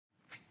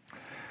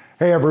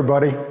Hey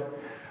everybody,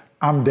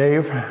 I'm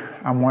Dave.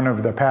 I'm one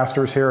of the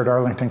pastors here at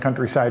Arlington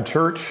Countryside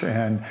Church,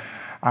 and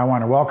I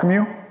want to welcome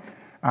you.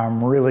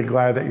 I'm really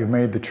glad that you've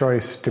made the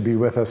choice to be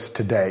with us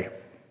today.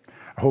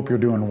 I hope you're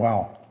doing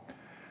well.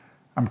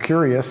 I'm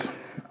curious,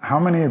 how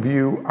many of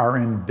you are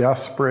in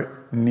desperate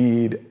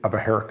need of a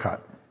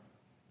haircut?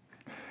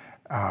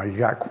 You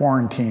got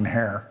quarantine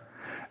hair.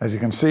 As you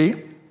can see,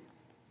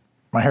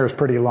 my hair is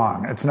pretty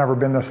long. It's never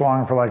been this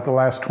long for like the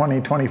last 20,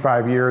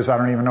 25 years. I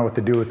don't even know what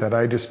to do with it.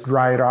 I just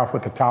dry it off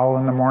with a towel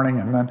in the morning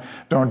and then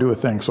don't do a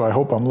thing. So I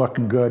hope I'm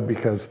looking good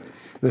because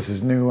this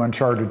is new,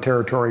 uncharted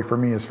territory for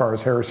me as far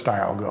as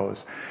hairstyle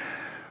goes.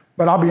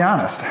 But I'll be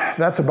honest,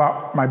 that's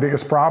about my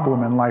biggest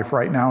problem in life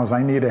right now is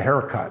I need a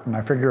haircut. And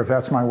I figure if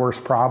that's my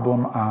worst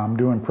problem, I'm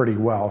doing pretty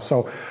well.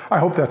 So I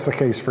hope that's the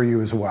case for you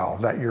as well,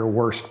 that your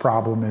worst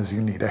problem is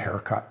you need a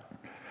haircut.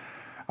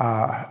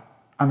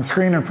 On the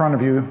screen in front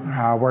of you,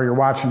 where you're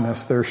watching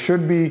this, there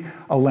should be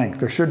a link.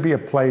 There should be a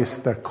place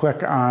to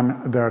click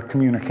on the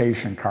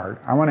communication card.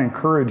 I want to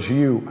encourage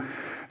you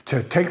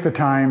to take the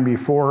time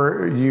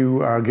before you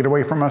get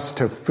away from us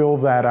to fill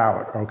that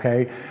out,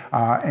 okay?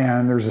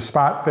 And there's a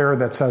spot there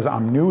that says,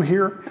 I'm new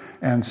here.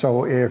 And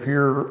so if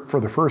you're for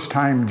the first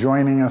time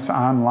joining us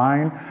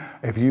online,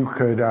 if you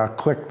could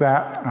click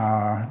that,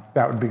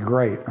 that would be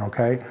great,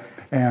 okay?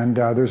 And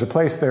there's a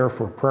place there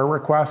for prayer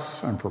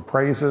requests and for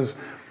praises.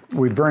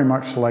 We'd very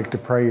much like to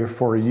pray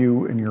for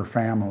you and your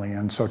family.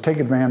 And so take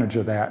advantage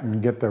of that and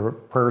get the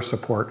prayer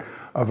support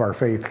of our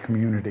faith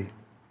community.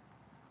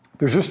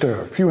 There's just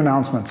a few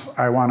announcements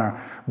I want to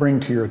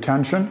bring to your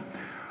attention.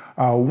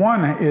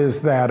 One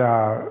is that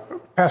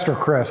Pastor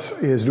Chris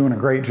is doing a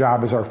great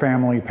job as our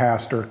family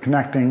pastor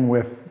connecting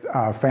with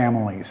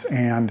families.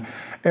 And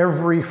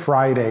every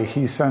Friday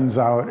he sends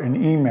out an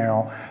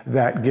email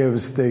that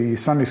gives the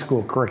Sunday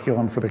school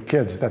curriculum for the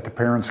kids that the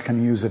parents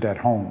can use it at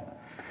home.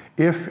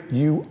 If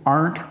you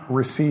aren't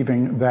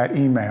receiving that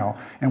email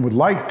and would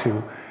like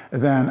to,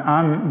 then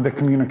on the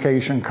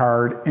communication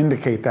card,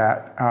 indicate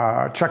that,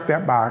 check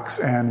that box,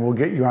 and we'll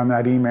get you on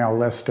that email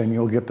list, and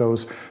you'll get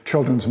those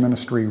children's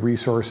ministry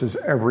resources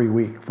every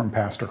week from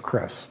Pastor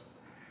Chris.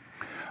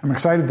 I'm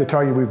excited to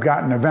tell you we've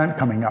got an event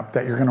coming up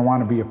that you're going to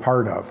want to be a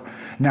part of.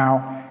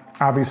 Now,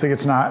 obviously,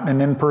 it's not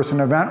an in-person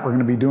event. We're going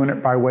to be doing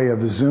it by way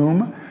of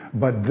Zoom.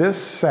 But this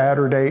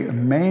Saturday,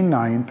 May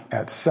 9th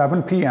at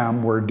 7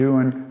 p.m., we're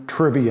doing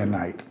Trivia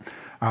Night.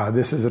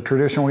 This is a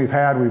tradition we've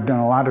had. We've done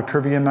a lot of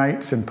trivia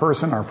nights in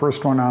person. Our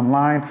first one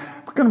online.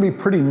 It's going to be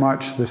pretty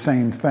much the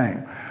same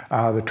thing.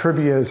 The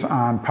trivia is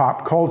on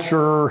pop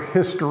culture,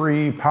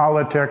 history,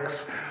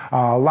 politics,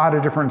 a lot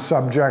of different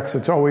subjects.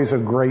 It's always a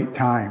great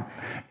time.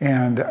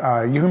 And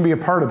you can be a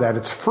part of that.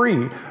 It's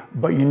free,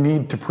 but you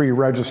need to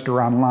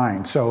pre-register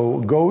online. So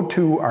go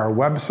to our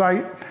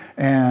website.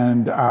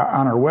 And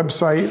on our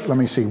website, let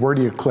me see, where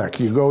do you click?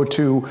 You go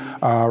to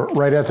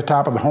right at the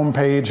top of the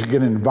homepage,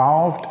 get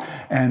involved,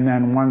 and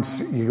then once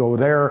you go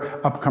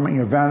there, upcoming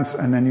events,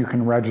 and then you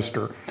can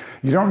register.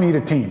 You don't need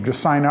a team. Just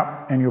sign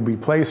up and you'll be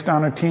placed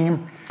on a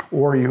team,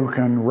 or you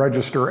can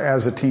register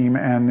as a team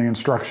and the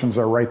instructions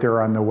are right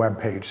there on the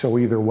webpage. So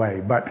either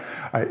way, but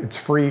it's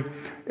free.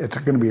 It's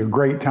going to be a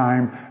great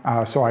time,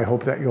 so I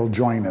hope that you'll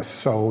join us.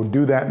 So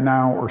do that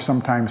now or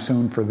sometime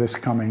soon for this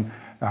coming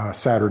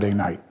Saturday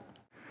night.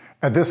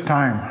 At this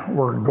time,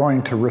 we're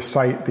going to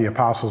recite the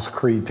Apostles'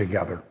 Creed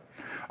together.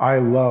 I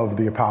love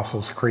the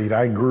Apostles' Creed.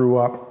 I grew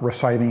up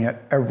reciting it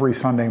every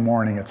Sunday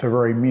morning. It's a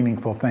very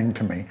meaningful thing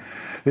to me.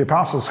 The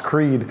Apostles'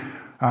 Creed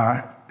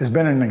has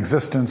been in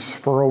existence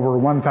for over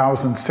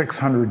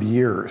 1,600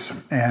 years,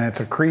 and it's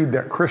a creed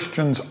that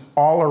Christians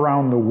all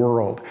around the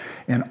world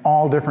in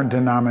all different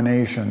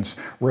denominations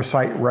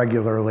recite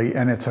regularly,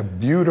 and it's a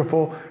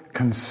beautiful,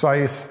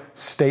 concise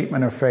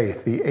statement of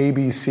faith, the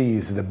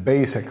ABCs, the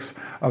basics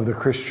of the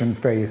Christian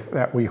faith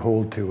that we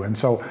hold to. And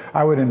so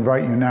I would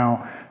invite you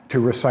now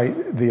to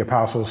recite the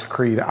Apostles'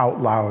 Creed out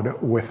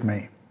loud with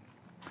me.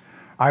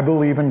 I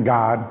believe in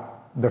God,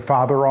 the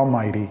Father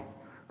Almighty,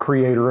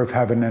 creator of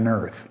heaven and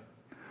earth.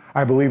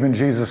 I believe in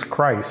Jesus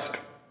Christ,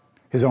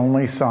 his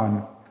only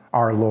Son,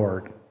 our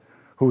Lord,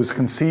 who was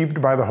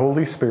conceived by the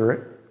Holy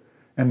Spirit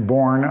and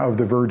born of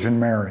the Virgin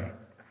Mary.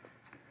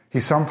 He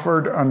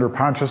suffered under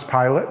Pontius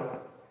Pilate,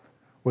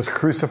 was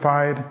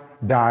crucified,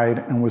 died,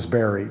 and was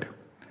buried.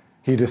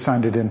 He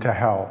descended into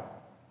hell.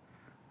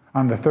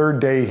 On the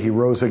third day, he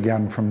rose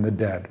again from the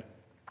dead.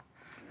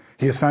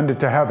 He ascended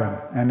to heaven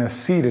and is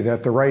seated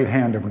at the right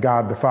hand of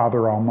God the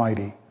Father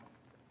Almighty.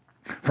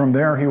 From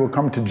there, he will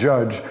come to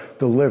judge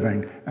the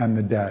living and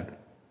the dead.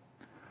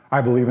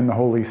 I believe in the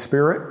Holy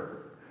Spirit,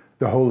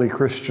 the Holy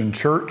Christian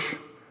Church,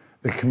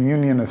 the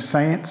communion of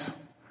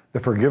saints, the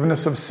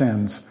forgiveness of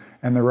sins,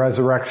 and the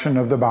resurrection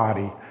of the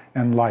body,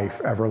 and life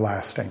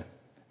everlasting.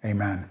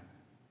 Amen.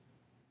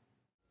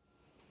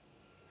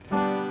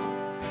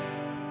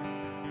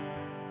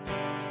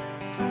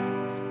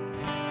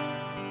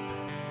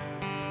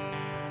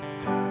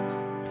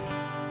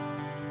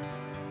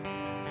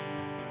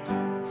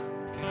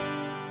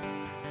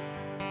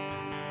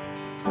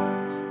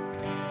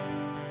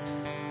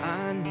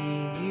 I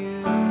need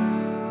you.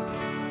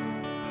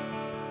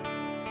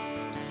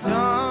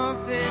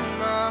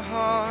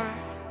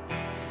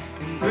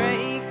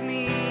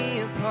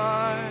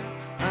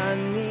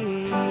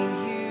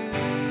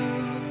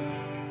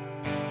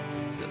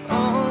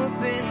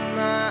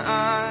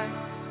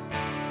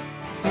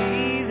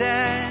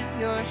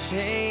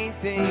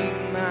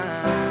 keeping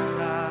my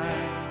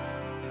life.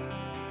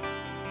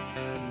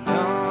 And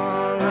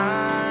all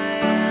I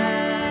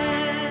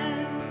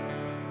am,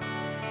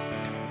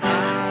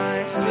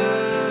 I surrender.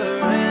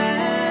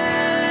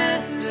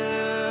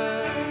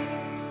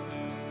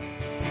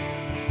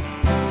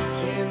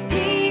 Give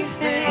me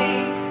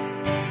faith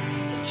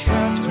to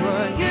trust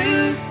what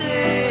you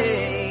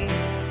say,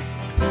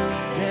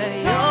 that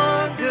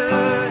you're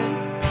good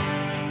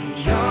and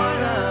your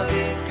love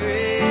is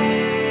great.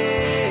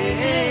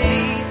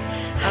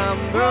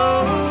 I'm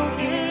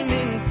broken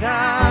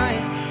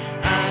inside,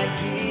 I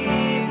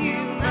give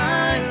you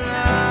my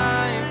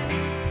life.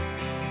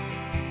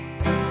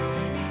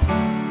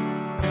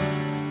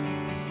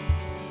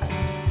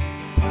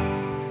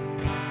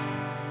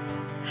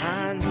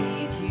 I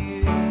need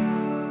you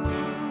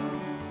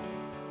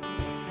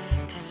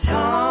to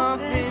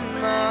soften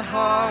my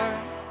heart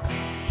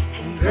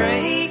and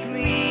break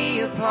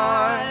me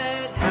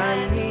apart.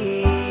 I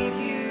need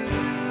you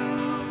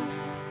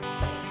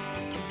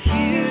to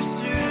pierce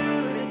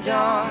through the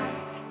dark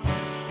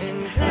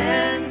and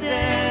cleanse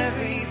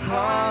every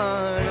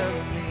part of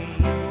me.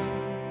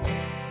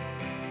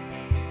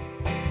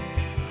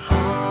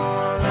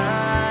 All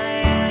I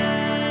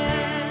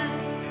am,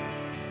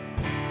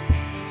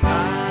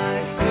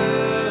 I surrender.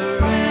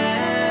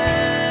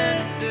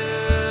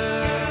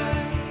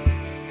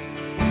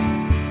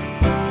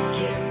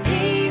 Give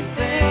me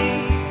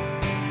faith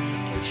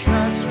to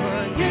trust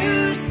what you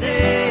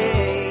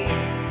say,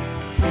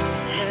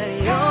 that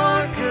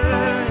you're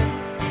good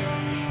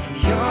and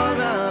your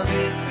love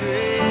is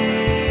great.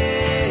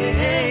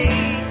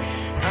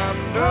 I'm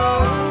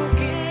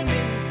broken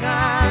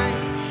inside,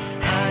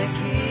 I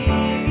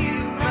give you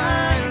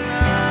my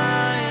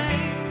life.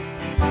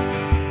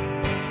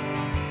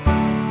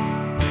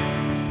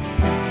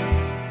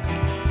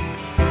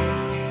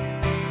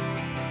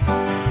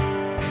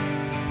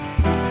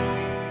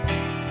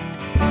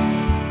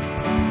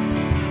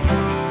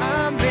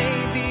 I may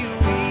be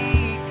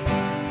weak,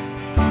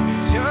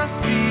 your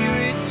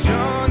spirit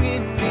strong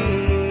in me.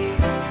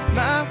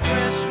 My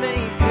flesh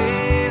may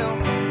fail,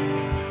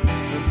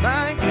 but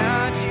my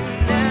God, you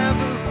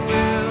never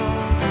will.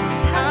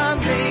 I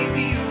may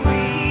be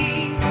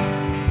weak,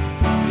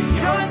 but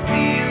your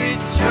spirit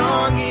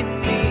strong in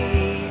me.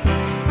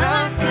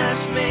 My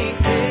flesh may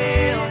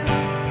fail,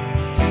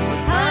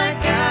 but my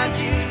God,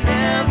 you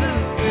never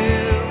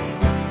will.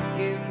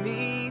 Give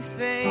me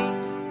faith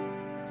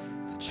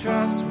to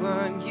trust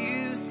what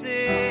you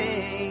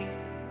say,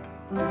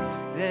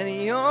 that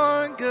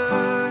you're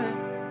good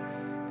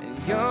and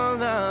your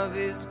love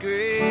is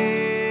great.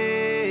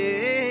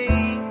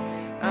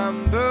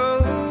 I'm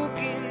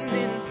broken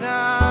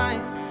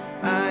inside,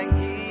 I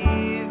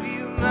give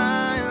you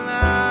my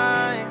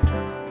life.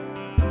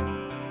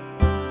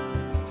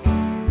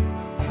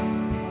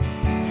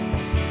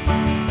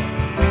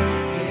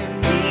 Give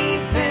me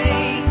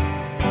faith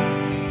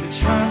to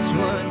trust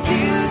what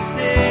you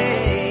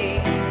say,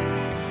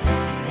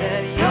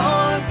 that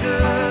you're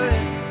good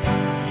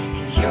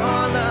and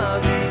your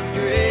love is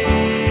great.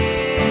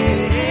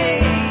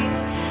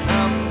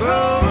 I'm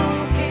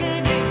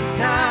broken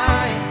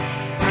inside,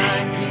 I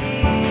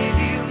give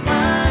you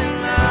my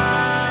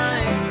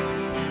life.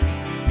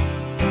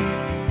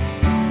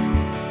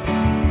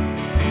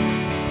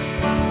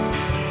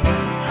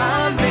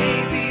 I may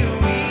be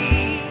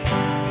weak,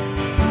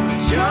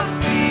 but your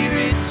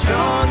spirit's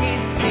strong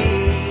in me.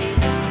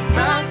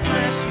 My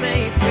flesh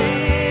may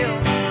fail,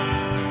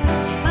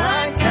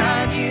 my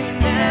God, you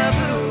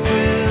never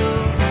will.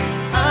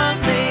 I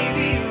may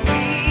be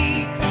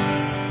weak,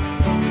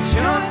 but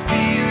your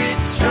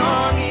spirit's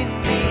strong in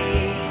me.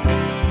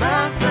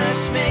 My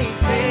flesh may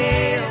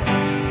fail,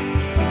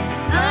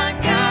 my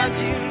God,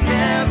 you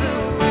never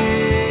will.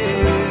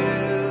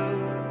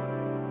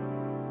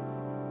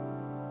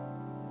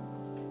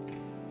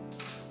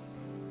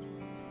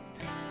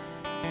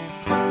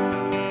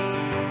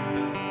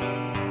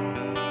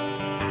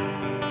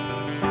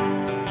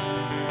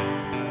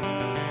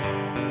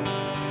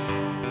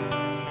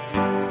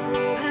 Who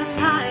am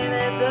I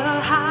that the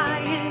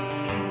highest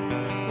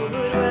King would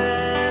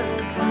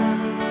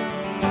welcome?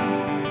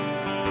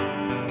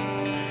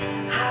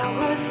 I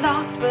was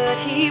lost, but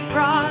He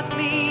brought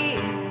me in.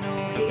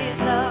 Oh, His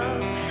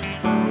love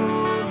for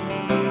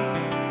me.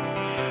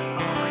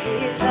 Oh,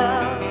 His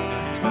love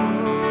for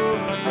me.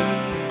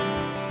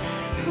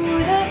 Who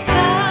the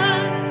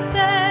Son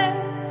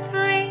sets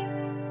free,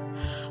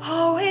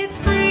 oh, is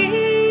free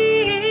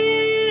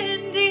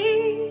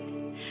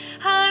indeed.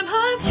 I'm a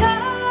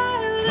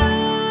child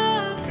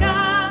of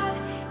God,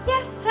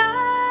 yes I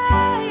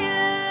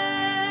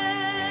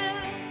am.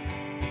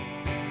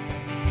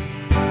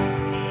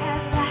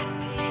 At last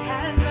He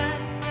has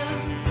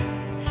ransomed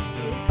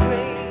His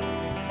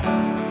grace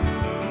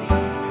first.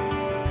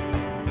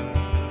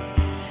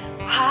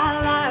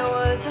 While I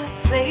was a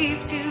slave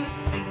to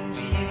sin,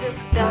 Jesus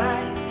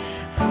died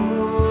for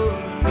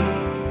me.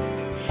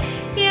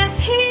 Yes,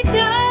 He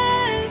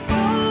died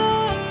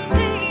for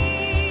me.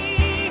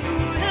 Who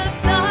the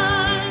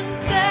Son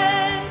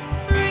sets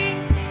free,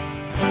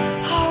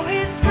 oh,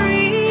 is free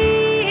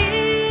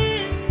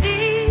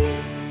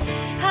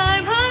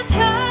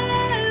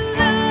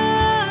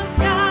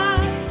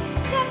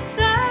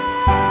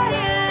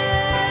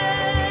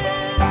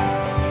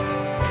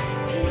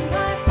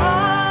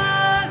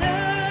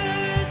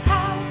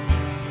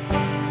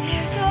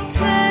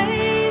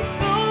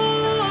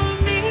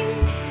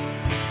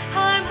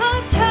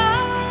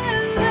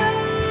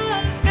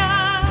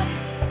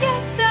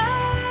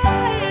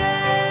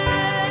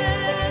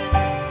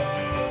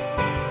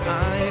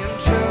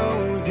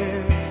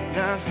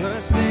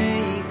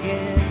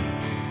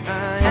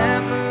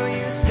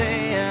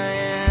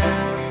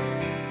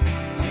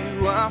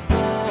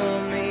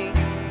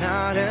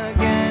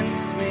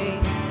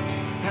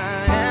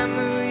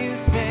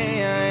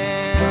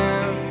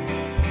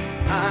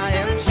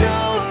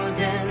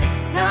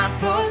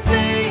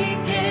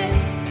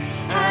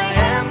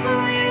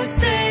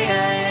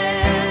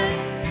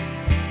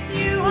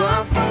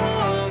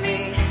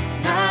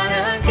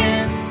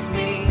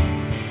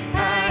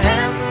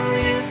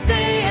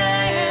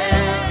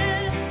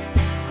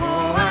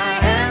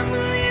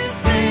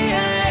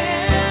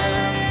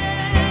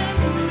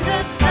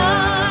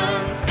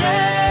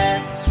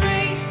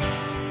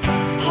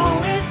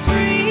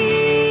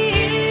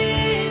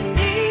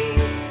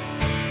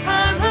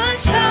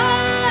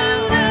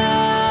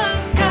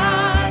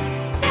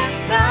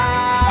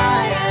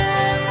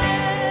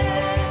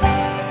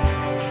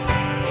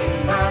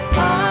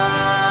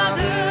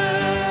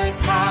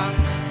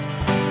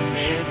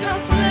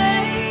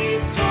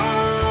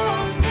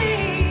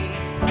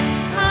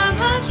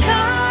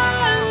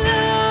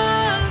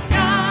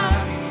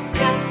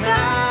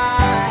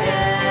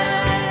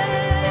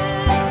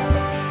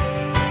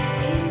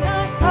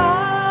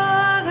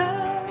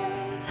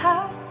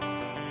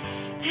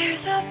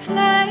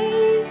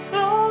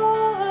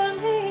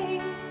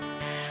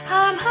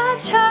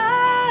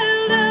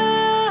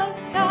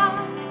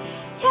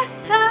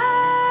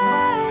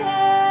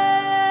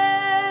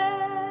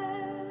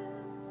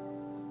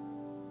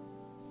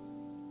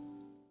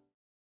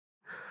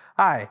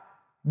Hi,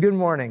 good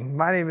morning.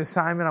 My name is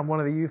Simon. I'm one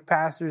of the youth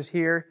pastors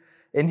here.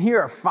 And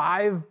here are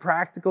 5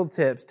 practical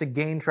tips to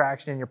gain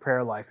traction in your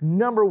prayer life.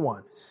 Number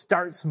 1,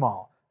 start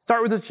small.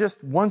 Start with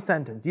just one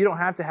sentence. You don't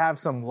have to have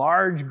some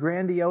large,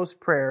 grandiose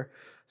prayer.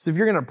 So if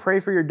you're going to pray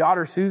for your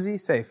daughter, Susie,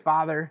 say,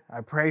 Father,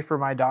 I pray for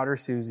my daughter,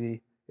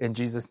 Susie. In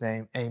Jesus'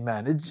 name,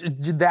 amen. It's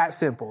that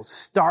simple.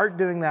 Start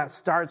doing that.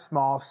 Start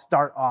small.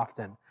 Start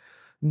often.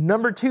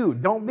 Number 2,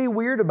 don't be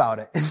weird about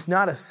it. It's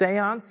not a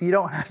seance. You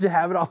don't have to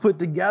have it all put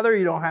together.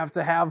 You don't have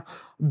to have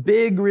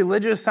big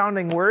religious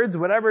sounding words.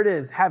 Whatever it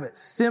is, have it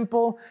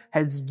simple.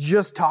 It's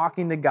just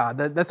talking to God.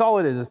 That's all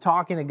it is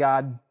talking to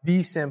God.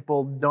 Be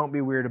simple. Don't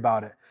be weird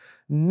about it.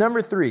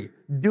 Number 3,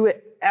 do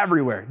it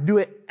everywhere. Do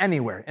it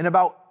anywhere and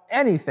about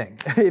anything.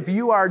 If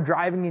you are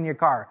driving in your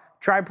car,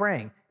 try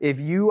praying. If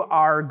you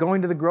are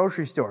going to the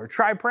grocery store,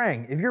 try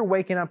praying. If you're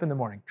waking up in the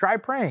morning, try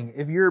praying.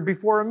 If you're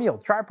before a meal,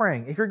 try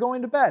praying. If you're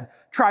going to bed,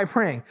 try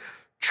praying.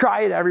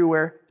 Try it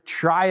everywhere.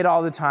 Try it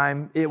all the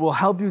time. It will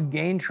help you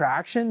gain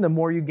traction the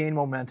more you gain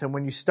momentum.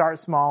 When you start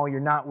small,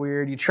 you're not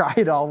weird. You try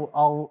it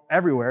all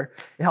everywhere.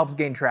 It helps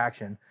gain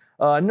traction.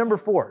 Number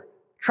 4,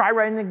 try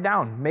writing it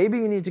down. Maybe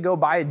you need to go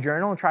buy a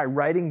journal and try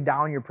writing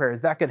down your prayers.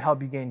 That could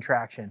help you gain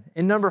traction.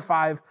 And number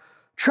 5,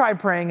 try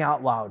praying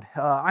out loud.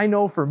 I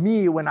know for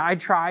me, when I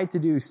try to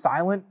do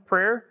silent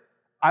prayer,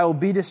 I will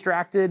be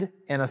distracted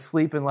and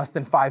asleep in less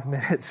than 5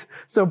 minutes.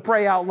 So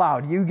pray out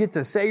loud. You get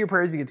to say your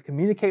prayers, you get to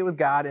communicate with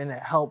God, and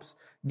it helps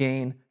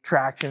gain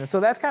traction. And so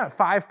that's kind of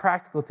 5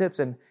 practical tips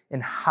in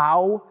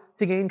how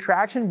to gain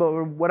traction.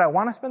 But what I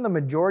want to spend the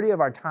majority of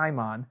our time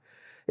on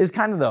is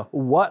kind of the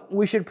what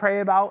we should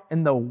pray about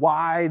and the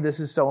why this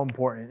is so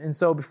important. And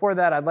so before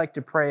that, I'd like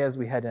to pray as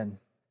we head in.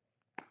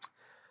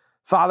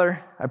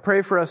 Father, I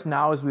pray for us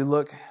now as we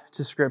look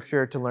to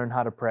Scripture to learn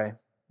how to pray.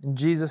 In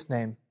Jesus'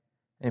 name,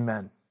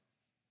 amen.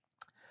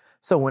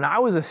 So when I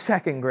was a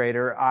second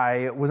grader,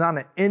 I was on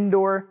an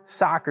indoor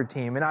soccer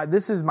team, and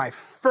this is my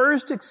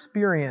first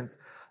experience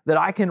that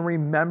I can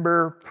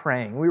remember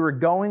praying. We were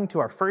going to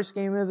our first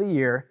game of the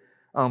year.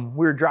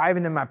 We were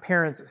driving in my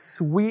parents'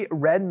 sweet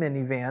red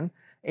minivan,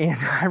 and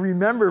I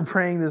remember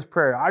praying this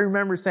prayer. I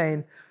remember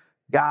saying,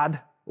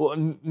 God,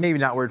 well, maybe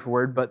not word for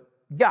word, but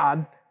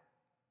God,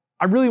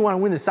 I really want to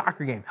win this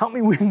soccer game. Help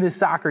me win this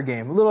soccer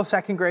game. A little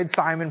second grade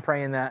Simon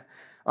praying that.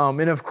 And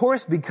of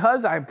course,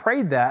 because I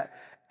prayed that,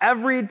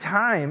 every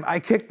time I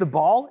kicked the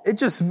ball, it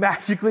just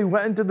magically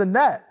went into the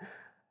net.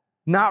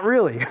 Not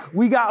really.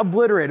 We got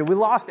obliterated. We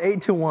lost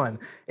 8-1.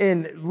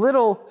 And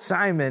little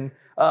Simon,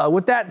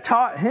 what that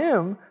taught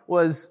him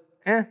was,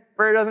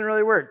 prayer doesn't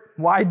really work.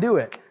 Why do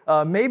it?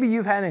 Maybe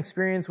you've had an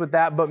experience with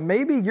that, but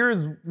maybe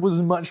yours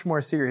was much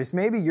more serious.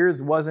 Maybe yours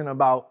wasn't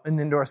about an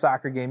indoor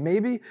soccer game.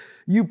 Maybe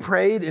you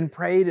prayed and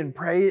prayed and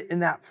prayed,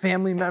 and that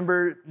family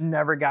member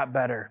never got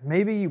better.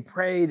 Maybe you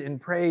prayed and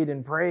prayed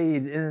and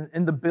prayed,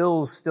 and the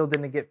bills still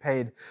didn't get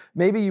paid.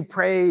 Maybe you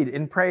prayed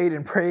and prayed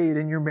and prayed,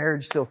 and your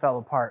marriage still fell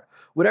apart.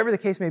 Whatever the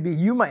case may be,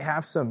 you might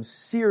have some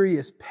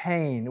serious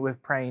pain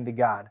with praying to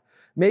God.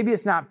 Maybe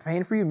it's not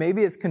pain for you.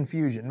 Maybe it's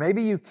confusion.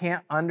 Maybe you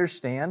can't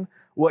understand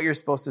what you're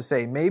supposed to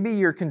say. Maybe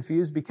you're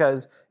confused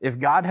because if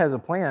God has a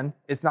plan,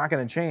 it's not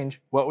going to change.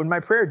 What would my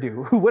prayer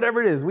do?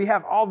 Whatever it is, we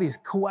have all these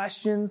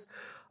questions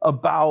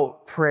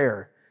about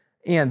prayer.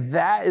 And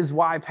that is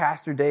why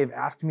Pastor Dave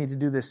asked me to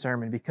do this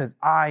sermon, because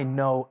I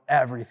know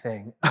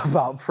everything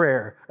about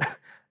prayer.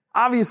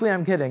 Obviously,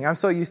 I'm kidding. I'm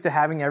so used to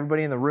having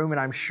everybody in the room, and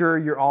I'm sure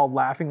you're all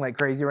laughing like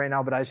crazy right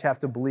now, but I just have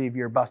to believe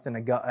you're busting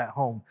a gut at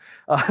home.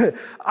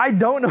 I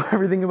don't know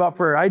everything about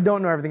prayer. I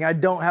don't know everything. I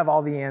don't have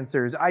all the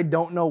answers. I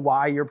don't know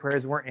why your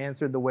prayers weren't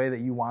answered the way that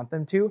you want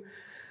them to.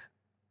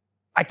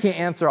 I can't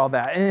answer all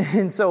that.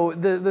 And so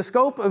the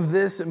scope of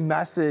this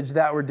message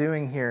that we're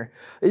doing here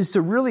is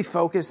to really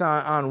focus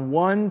on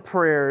one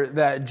prayer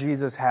that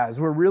Jesus has.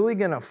 We're really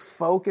going to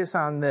focus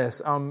on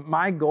this.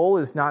 My goal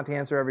is not to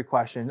answer every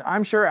question.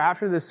 I'm sure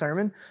after this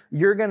sermon,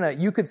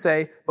 you could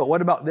say, but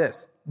what about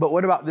this? But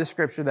what about this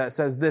scripture that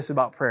says this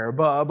about prayer?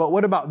 But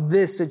what about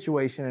this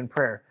situation in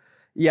prayer?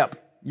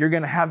 Yep. You're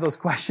going to have those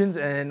questions,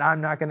 and I'm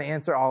not going to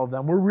answer all of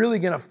them. We're really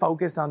going to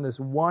focus on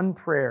this one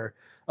prayer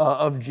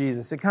of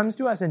Jesus. It comes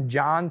to us in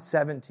John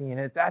 17.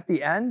 It's at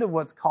the end of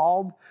what's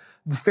called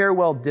the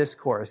farewell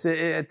discourse.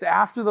 It's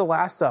after the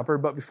Last Supper,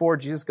 but before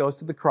Jesus goes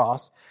to the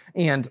cross,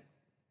 and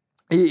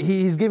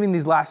he's giving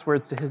these last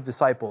words to his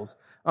disciples.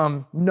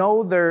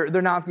 No,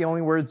 they're not the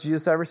only words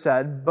Jesus ever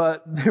said,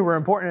 but they were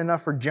important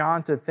enough for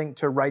John to think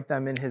to write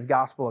them in his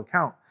gospel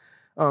account.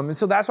 And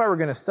so that's why we're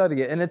going to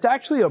study it. And it's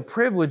actually a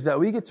privilege that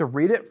we get to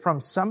read it from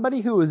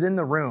somebody who was in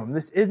the room.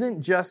 This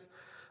isn't just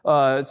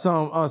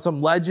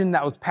some legend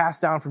that was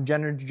passed down from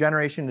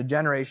generation to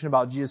generation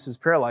about Jesus'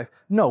 prayer life.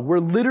 No, we're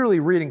literally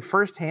reading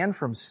firsthand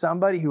from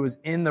somebody who was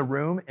in the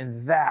room,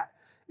 and that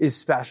is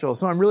special.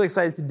 So I'm really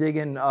excited to dig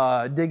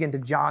into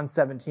John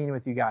 17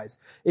 with you guys.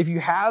 If you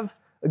have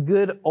a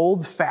good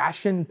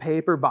old-fashioned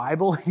paper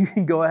Bible, you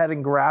can go ahead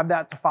and grab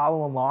that to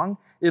follow along.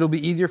 It'll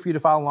be easier for you to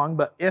follow along,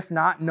 but if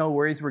not, no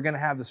worries. We're going to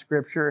have the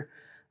scripture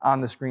on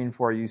the screen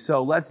for you.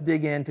 So let's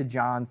dig into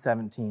John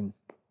 17.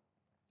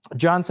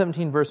 John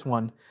 17, verse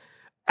 1.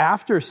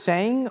 After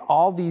saying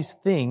all these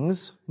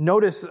things,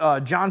 notice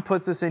John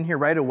puts this in here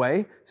right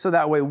away, so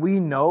that way we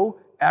know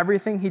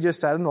everything he just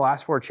said in the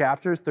last 4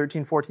 chapters,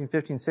 13, 14,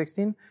 15,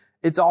 16,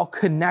 it's all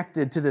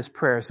connected to this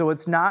prayer. So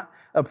it's not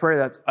a prayer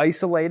that's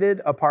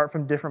isolated apart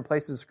from different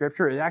places of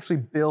Scripture. It actually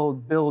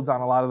builds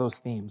on a lot of those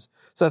themes.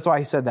 So that's why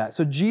he said that.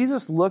 So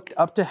Jesus looked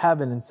up to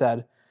heaven and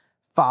said,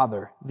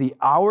 Father, the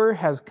hour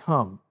has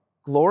come.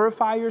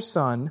 Glorify your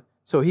Son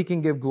so he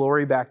can give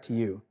glory back to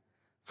you.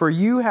 For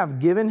you have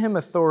given him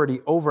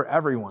authority over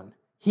everyone.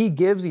 He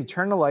gives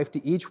eternal life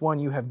to each one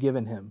you have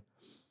given him.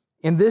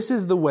 And this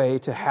is the way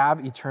to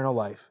have eternal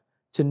life,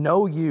 to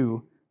know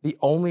you, the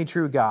only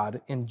true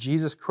God, and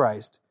Jesus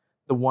Christ,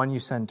 the one you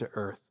sent to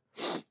earth.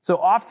 So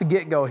off the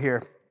get-go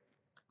here,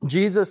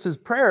 Jesus'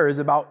 prayer is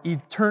about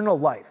eternal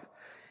life.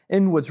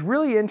 And what's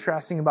really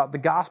interesting about the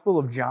Gospel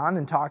of John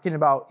and talking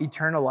about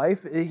eternal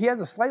life, he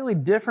has a slightly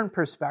different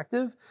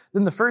perspective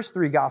than the first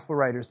 3 Gospel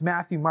writers,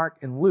 Matthew, Mark,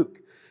 and Luke.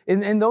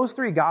 In those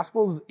 3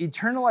 Gospels,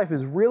 eternal life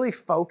is really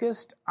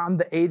focused on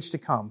the age to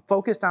come,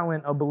 focused on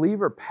when a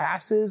believer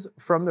passes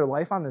from their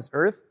life on this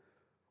earth,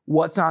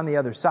 what's on the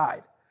other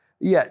side.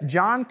 Yet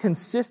John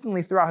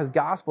consistently throughout his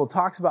Gospel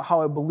talks about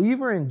how a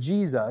believer in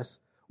Jesus,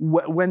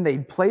 when they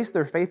place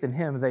their faith in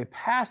him, they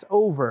pass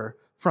over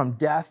from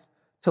death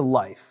to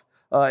life.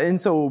 And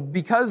so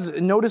because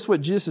notice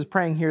what Jesus is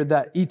praying here,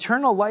 that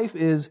eternal life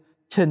is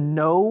to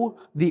know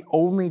the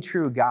only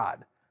true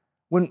God.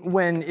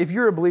 If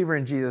you're a believer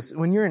in Jesus,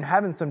 when you're in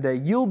heaven someday,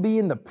 you'll be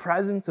in the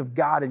presence of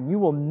God and you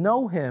will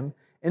know him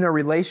in a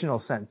relational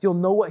sense. You'll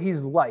know what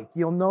he's like.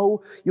 You'll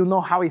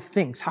know how he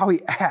thinks, how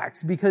he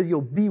acts, because you'll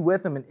be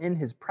with him and in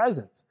his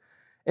presence.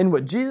 And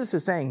what Jesus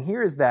is saying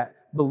here is that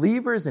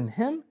believers in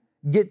him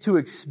get to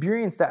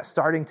experience that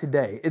starting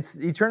today. It's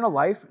eternal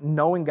life,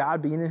 knowing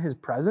God, being in his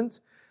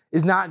presence,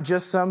 is not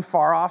just some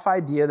far-off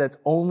idea that's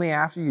only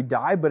after you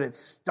die, but it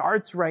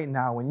starts right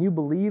now. When you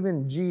believe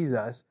in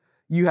Jesus,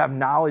 you have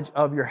knowledge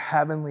of your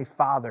heavenly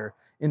Father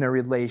in a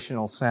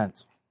relational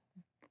sense.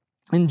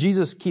 And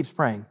Jesus keeps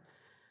praying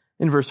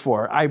in verse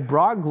 4, I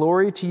brought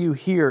glory to you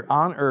here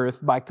on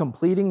earth by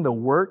completing the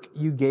work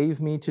you gave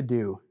me to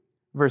do.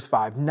 Verse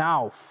 5,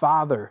 now,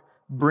 Father,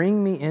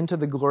 bring me into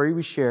the glory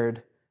we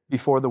shared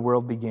before the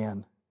world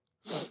began.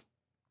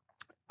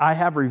 I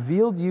have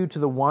revealed you to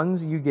the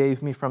ones you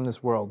gave me from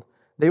this world.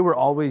 They were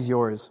always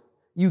yours.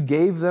 You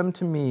gave them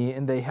to me,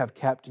 and they have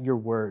kept your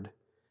word.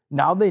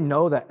 Now they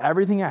know that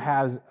everything I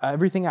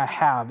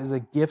have is a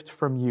gift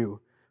from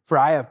you, for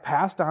I have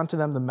passed on to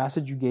them the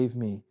message you gave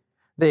me.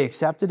 They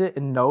accepted it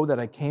and know that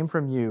I came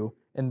from you,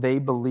 and they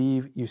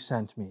believe you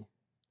sent me.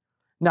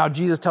 Now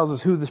Jesus tells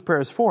us who this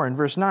prayer is for. In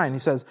verse 9, he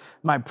says,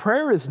 my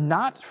prayer is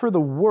not for the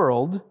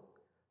world,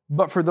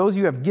 but for those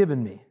you have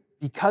given me,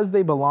 because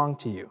they belong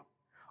to you.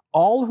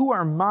 All who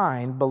are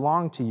mine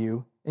belong to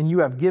you, and you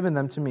have given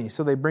them to me,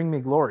 so they bring me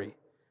glory.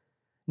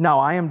 Now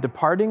I am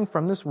departing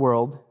from this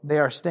world. They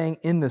are staying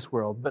in this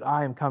world, but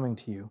I am coming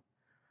to you.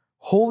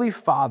 Holy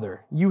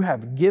Father, you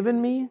have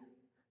given me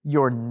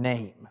your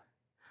name.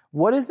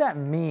 What does that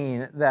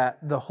mean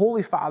that the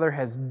Holy Father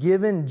has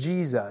given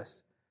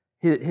Jesus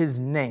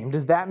his name?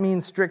 Does that mean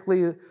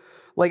strictly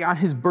like on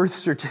his birth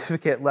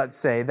certificate, let's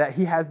say, that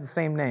he has the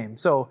same name?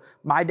 So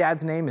my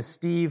dad's name is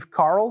Steve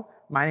Carl.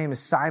 My name is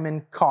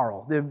Simon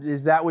Carl.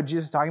 Is that what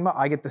Jesus is talking about?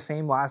 I get the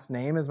same last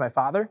name as my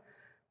father?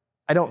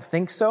 I don't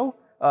think so.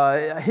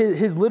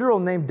 His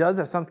literal name does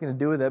have something to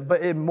do with it,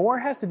 but it more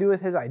has to do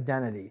with his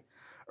identity.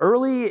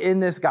 Early in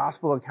this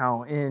gospel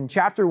account, in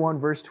chapter 1,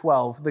 verse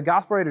 12, the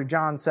gospel writer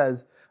John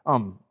says,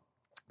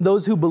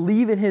 those who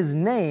believe in his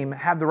name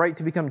have the right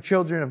to become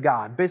children of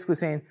God, basically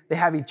saying they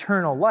have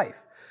eternal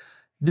life.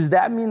 Does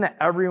that mean that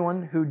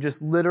everyone who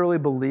just literally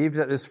believed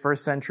that this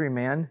first century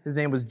man, his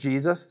name was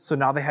Jesus, so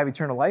now they have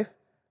eternal life?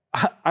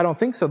 I don't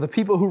think so. The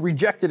people who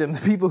rejected him, the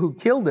people who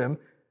killed him,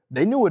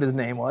 they knew what his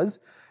name was.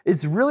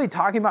 It's really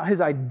talking about his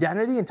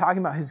identity and talking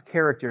about his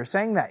character,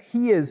 saying that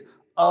he is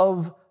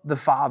of the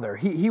Father.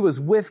 He was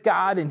with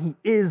God and he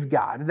is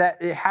God.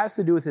 That it has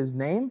to do with his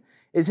name,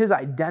 is his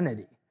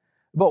identity.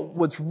 But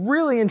what's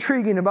really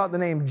intriguing about the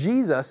name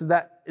Jesus is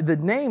that the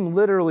name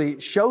literally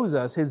shows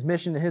us his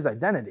mission and his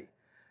identity.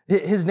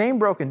 His name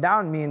broken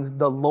down means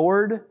the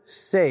Lord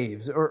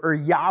saves, or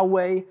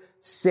Yahweh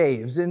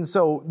saves. And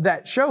so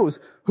that shows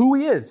who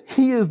he is.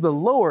 He is the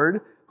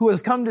Lord who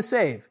has come to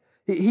save.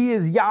 He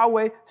is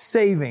Yahweh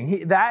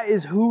saving. That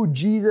is who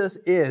Jesus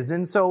is.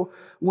 And so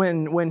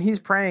when he's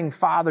praying,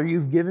 Father,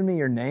 you've given me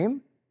your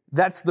name,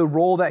 that's the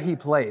role that he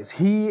plays.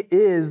 He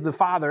is the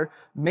Father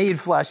made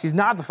flesh. He's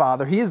not the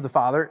Father. He is the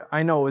Father.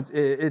 I know it's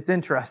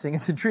interesting.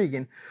 It's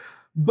intriguing.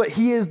 But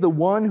he is the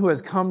one who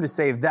has come to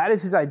save. That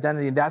is his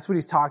identity. That's what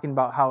he's talking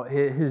about, how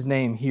his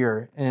name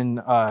here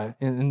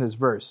in this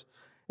verse.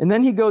 And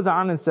then he goes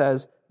on and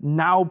says,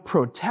 now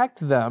protect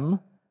them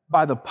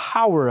by the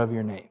power of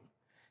your name.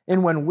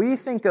 And when we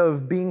think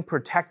of being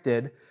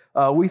protected,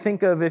 we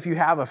think of if you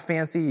have a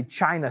fancy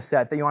china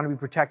set that you want to be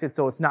protected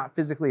so it's not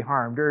physically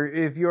harmed, or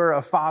if you're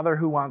a father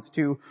who wants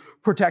to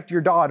protect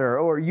your daughter,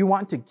 or you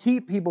want to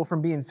keep people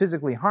from being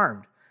physically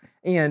harmed.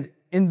 And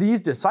in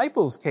these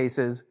disciples'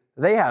 cases,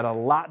 they had a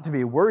lot to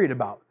be worried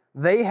about.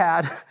 They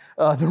had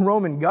the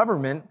Roman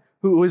government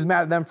who was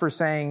mad at them for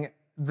saying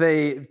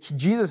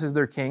Jesus is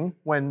their king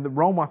when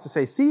Rome wants to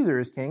say Caesar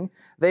is king.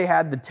 They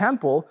had the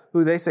temple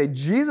who they say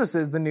Jesus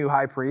is the new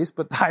high priest,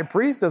 but the high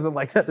priest doesn't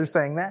like that they're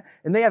saying that.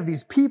 And they have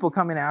these people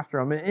coming after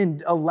him.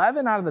 And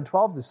 11 out of the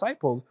 12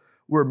 disciples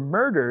were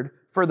murdered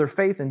for their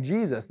faith in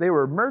Jesus. They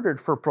were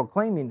murdered for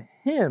proclaiming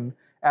him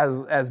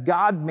as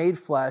God made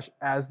flesh,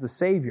 as the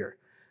Savior.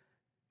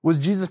 Was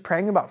Jesus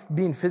praying about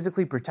being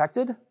physically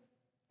protected?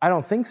 I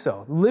don't think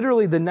so.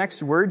 Literally, the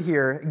next word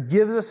here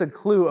gives us a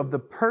clue of the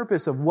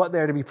purpose of what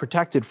they're to be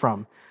protected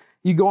from.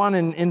 You go on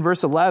in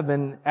verse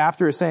 11,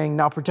 after saying,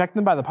 now protect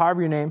them by the power of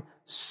your name,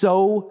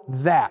 so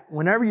that.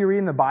 Whenever you read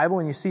in the Bible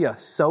and you see a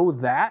so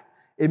that,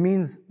 it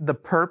means the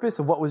purpose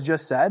of what was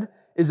just said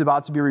is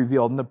about to be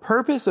revealed. And the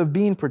purpose of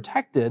being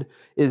protected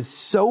is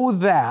so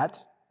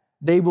that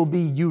they will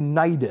be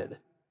united,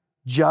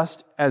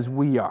 just as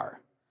we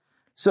are.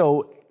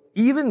 So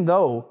even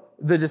though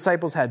the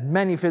disciples had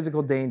many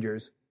physical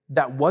dangers,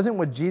 that wasn't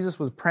what Jesus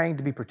was praying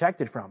to be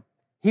protected from.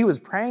 He was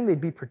praying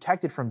they'd be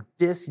protected from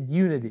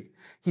disunity.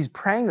 He's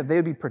praying that they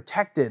would be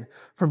protected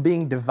from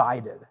being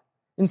divided.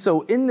 And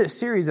so in this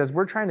series, as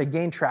we're trying to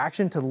gain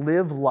traction to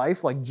live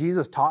life like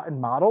Jesus taught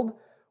and modeled,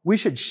 we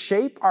should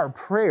shape our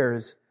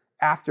prayers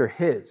after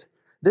his.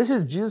 This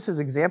is Jesus'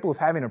 example of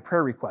having a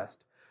prayer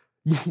request.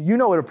 You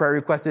know what a prayer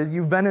request is.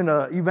 You've been in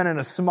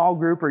a small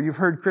group, or you've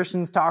heard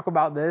Christians talk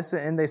about this,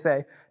 and they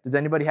say, does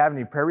anybody have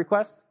any prayer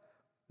requests?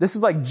 This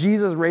is like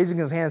Jesus raising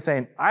his hand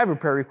saying, I have a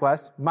prayer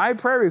request. My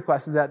prayer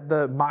request is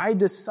that my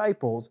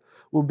disciples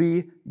will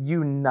be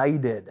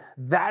united.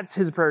 That's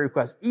his prayer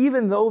request.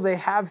 Even though they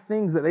have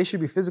things that they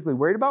should be physically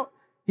worried about,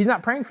 he's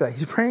not praying for that.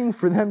 He's praying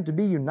for them to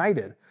be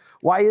united.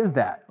 Why is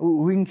that?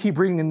 We can keep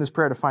reading in this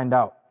prayer to find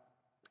out.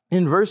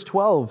 In verse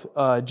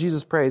 12,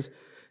 Jesus prays,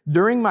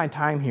 during my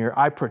time here,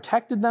 I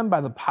protected them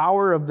by the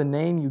power of the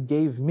name you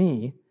gave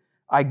me.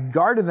 I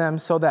guarded them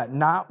so that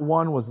not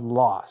one was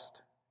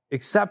lost,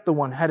 except the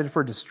one headed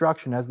for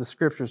destruction, as the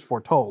scriptures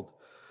foretold.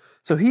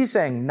 So he's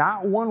saying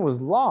not one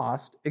was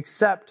lost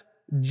except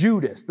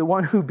Judas, the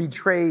one who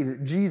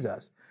betrayed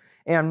Jesus.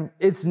 And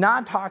it's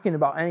not talking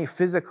about any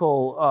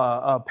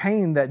physical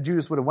pain that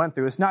Judas would have went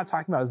through. It's not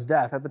talking about his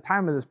death. At the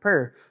time of this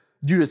prayer,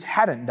 Judas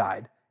hadn't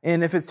died.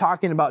 And if it's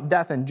talking about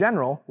death in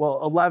general,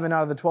 well, 11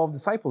 out of the 12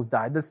 disciples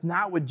died. That's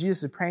not what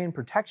Jesus is praying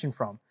protection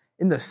from.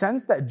 In the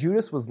sense that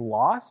Judas was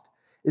lost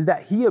is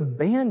that he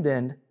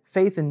abandoned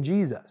faith in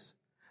Jesus.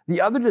 The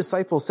other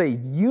disciples say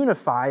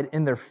unified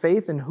in their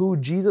faith in who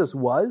Jesus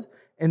was,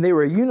 and they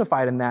were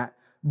unified in that,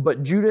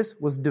 but Judas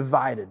was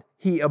divided.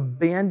 He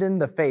abandoned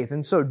the faith.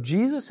 And so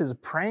Jesus is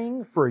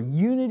praying for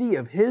unity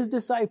of his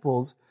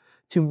disciples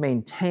to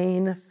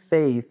maintain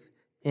faith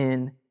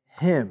in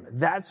him.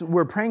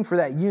 We're praying for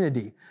that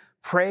unity.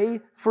 Pray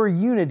for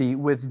unity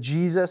with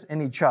Jesus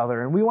and each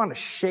other. And we want to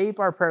shape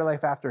our prayer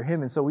life after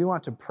him. And so we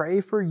want to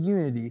pray for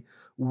unity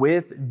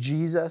with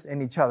Jesus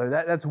and each other.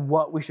 That's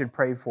what we should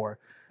pray for.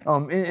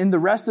 In the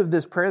rest of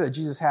this prayer that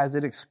Jesus has,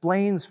 it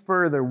explains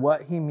further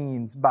what he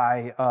means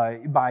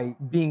by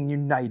being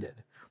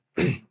united.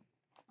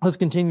 Let's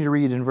continue to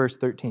read in verse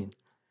 13.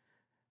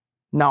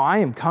 Now I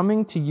am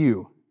coming to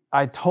you.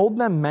 I told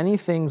them many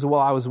things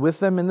while I was with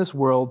them in this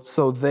world,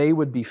 so they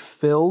would be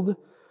filled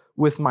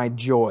with my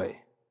joy.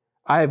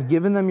 I have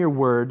given them your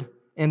word,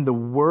 and the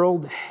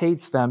world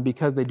hates them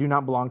because they do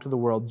not belong to the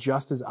world,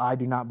 just as I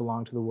do not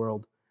belong to the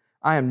world.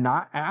 I am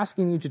not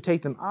asking you to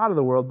take them out of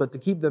the world, but to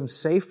keep them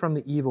safe from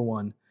the evil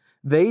one.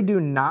 They do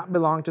not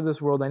belong to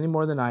this world any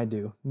more than I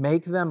do.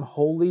 Make them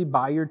holy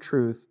by your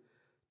truth.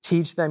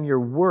 Teach them your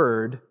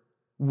word,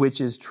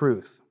 which is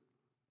truth.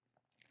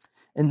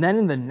 And then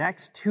in the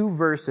next two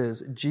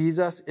verses,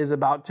 Jesus is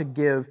about to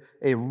give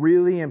a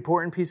really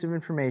important piece of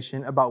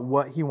information about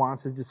what he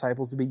wants his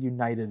disciples to be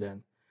united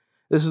in.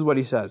 This is what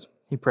he says.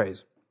 He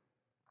prays,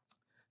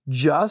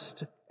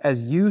 just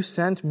as you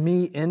sent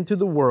me into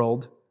the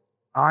world,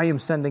 I am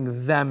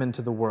sending them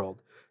into the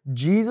world.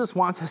 Jesus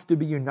wants us to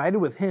be united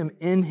with him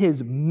in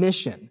his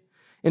mission.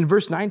 In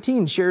verse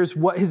 19 shares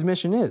what his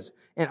mission is.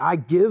 And I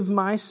give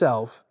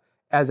myself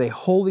as a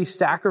holy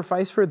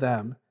sacrifice for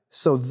them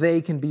so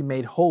they can be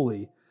made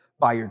holy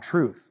by your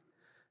truth.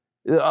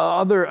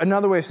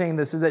 Another way of saying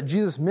this is that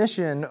Jesus'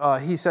 mission,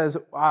 he says,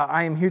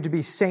 I am here to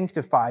be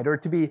sanctified or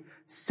to be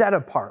set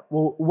apart.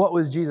 Well, what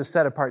was Jesus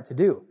set apart to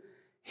do?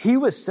 He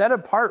was set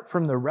apart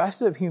from the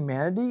rest of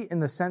humanity in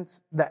the sense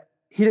that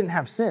he didn't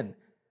have sin.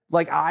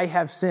 Like I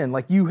have sin,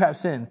 like you have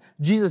sin.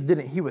 Jesus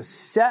didn't. He was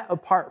set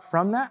apart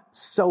from that,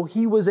 so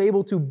he was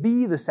able to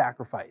be the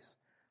sacrifice.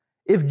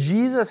 If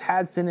Jesus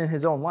had sin in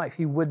his own life,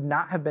 he would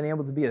not have been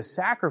able to be a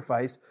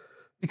sacrifice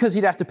because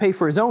he'd have to pay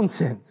for his own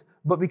sins.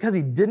 But because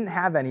he didn't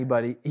have any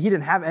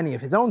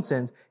of his own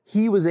sins,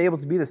 he was able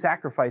to be the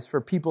sacrifice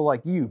for people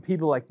like you,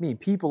 people like me,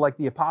 people like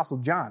the Apostle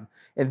John.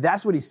 And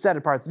that's what he's set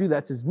apart to do.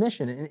 That's his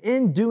mission. And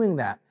in doing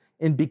that,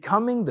 in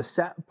becoming the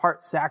set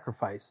apart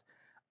sacrifice,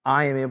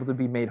 I am able to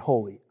be made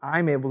holy.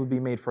 I'm able to be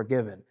made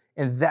forgiven.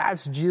 And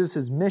that's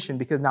Jesus' mission,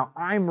 because now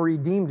I'm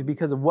redeemed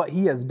because of what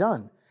he has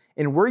done.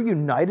 And we're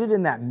united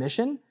in that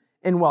mission.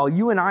 And while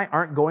you and I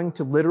aren't going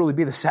to literally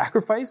be the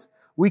sacrifice,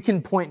 we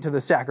can point to the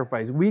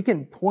sacrifice. We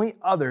can point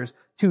others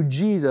to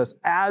Jesus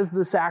as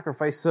the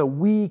sacrifice so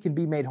we can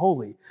be made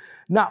holy.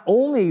 Not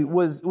only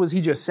was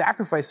he just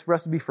sacrificed for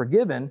us to be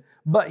forgiven,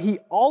 but he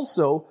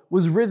also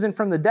was risen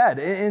from the dead.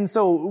 And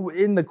so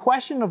in the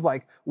question of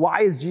like,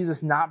 why is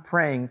Jesus not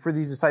praying for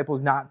these disciples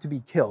not to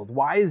be killed?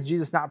 Why is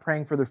Jesus not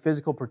praying for their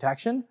physical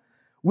protection?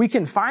 We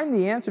can find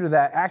the answer to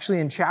that actually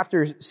in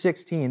chapter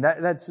 16.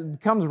 That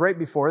comes right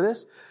before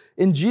this.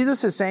 And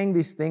Jesus is saying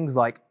these things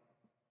like,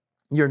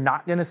 you're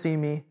not going to see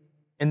me,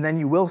 and then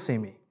you will see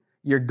me.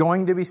 You're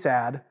going to be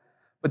sad,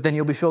 but then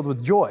you'll be filled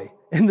with joy.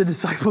 And the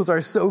disciples are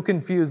so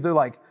confused. They're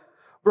like,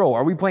 bro,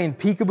 are we playing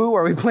peekaboo?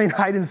 Are we playing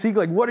hide and seek?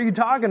 Like, what are you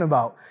talking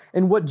about?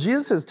 And what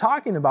Jesus is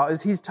talking about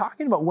is he's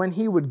talking about when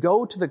he would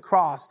go to the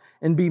cross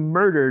and be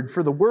murdered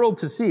for the world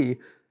to see,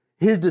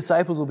 his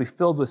disciples will be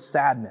filled with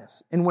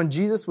sadness. And when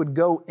Jesus would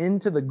go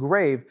into the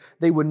grave,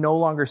 they would no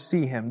longer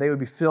see him. They would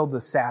be filled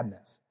with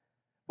sadness.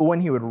 But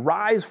when he would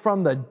rise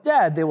from the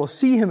dead, they will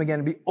see him again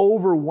and be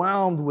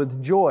overwhelmed with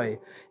joy.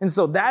 And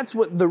so that's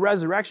what the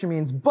resurrection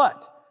means.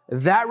 But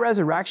that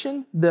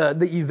resurrection, the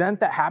event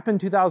that happened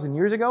 2,000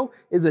 years ago,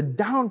 is a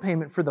down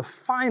payment for the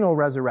final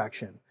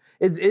resurrection.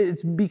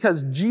 It's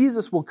because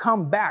Jesus will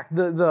come back.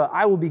 The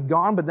I will be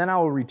gone, but then I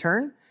will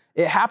return.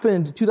 It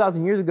happened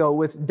 2,000 years ago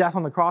with death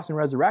on the cross and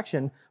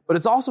resurrection, but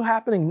it's also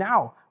happening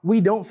now.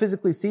 We don't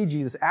physically see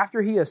Jesus.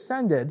 After he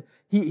ascended,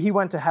 he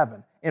went to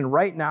heaven. And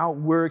right now,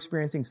 we're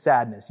experiencing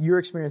sadness. You're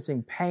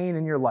experiencing pain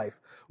in your life.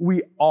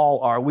 We all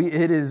are.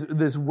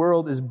 This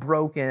world is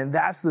broken, and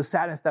that's the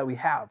sadness that we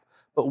have.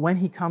 But when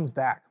he comes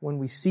back, when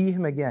we see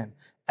him again,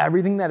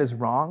 everything that is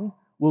wrong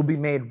will be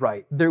made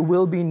right. There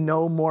will be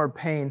no more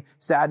pain,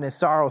 sadness,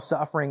 sorrow,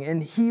 suffering,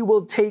 and he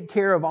will take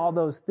care of all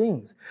those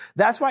things.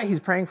 That's why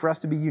he's praying for us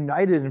to be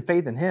united in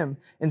faith in him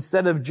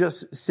instead of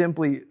just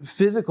simply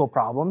physical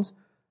problems,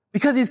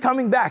 because he's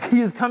coming back.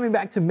 He is coming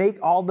back to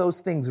make all those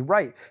things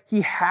right.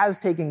 He has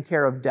taken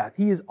care of death.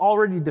 He has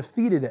already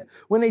defeated it.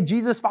 When a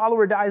Jesus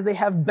follower dies, they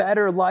have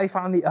better life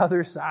on the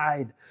other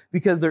side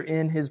because they're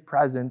in his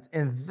presence.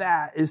 And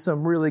that is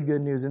some really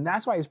good news. And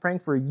that's why he's praying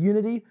for a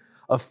unity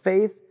of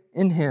faith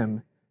in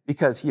him,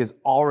 because he has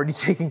already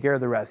taken care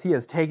of the rest. He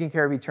has taken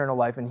care of eternal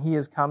life, and he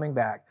is coming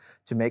back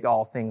to make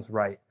all things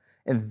right.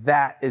 And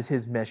that is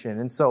his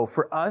mission. And so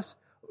for us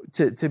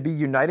to be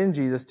united in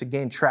Jesus, to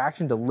gain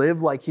traction, to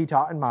live like he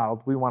taught and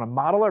modeled, we want to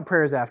model our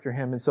prayers after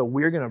him. And so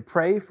we're going to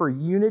pray for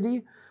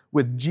unity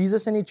with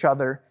Jesus and each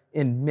other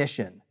in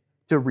mission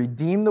to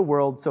redeem the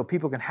world so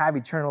people can have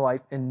eternal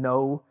life and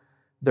know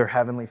their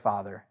heavenly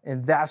Father.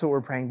 And that's what we're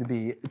praying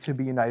to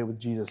be united with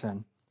Jesus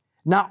in.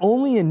 Not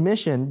only in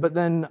mission, but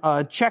then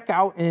check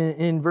out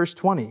in verse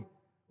 20.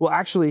 Well,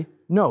 actually,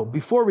 no,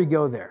 before we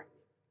go there,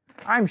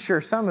 I'm sure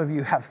some of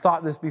you have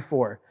thought this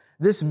before.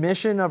 This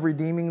mission of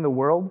redeeming the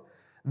world,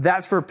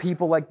 that's for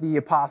people like the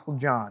Apostle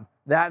John.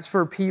 That's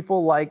for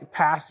people like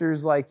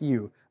pastors like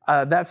you.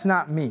 That's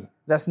not me.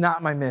 That's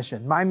not my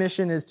mission. My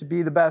mission is to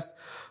be the best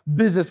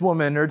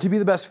businesswoman or to be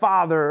the best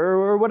father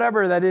or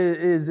whatever that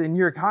is in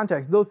your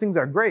context. Those things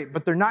are great,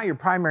 but they're not your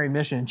primary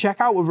mission.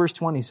 Check out what verse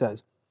 20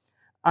 says.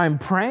 I'm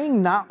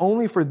praying not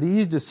only for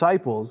these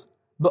disciples,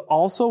 but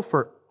also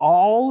for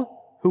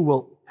all who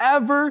will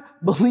ever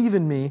believe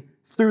in me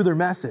through their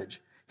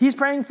message. He's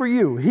praying for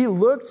you. He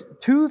looked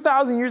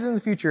 2,000 years in the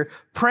future,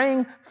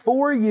 praying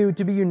for you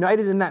to be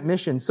united in that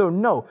mission. So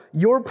no,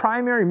 your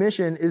primary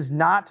mission is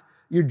not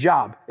your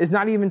job. It's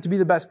not even to be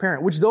the best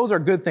parent, which those are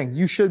good things.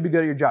 You should be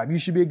good at your job. You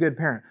should be a good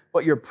parent.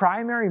 But your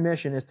primary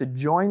mission is to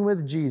join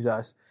with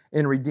Jesus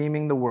in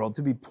redeeming the world,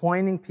 to be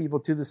pointing people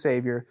to the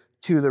Savior,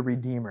 to the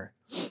Redeemer.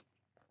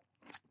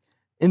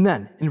 And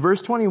then in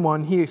verse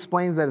 21, he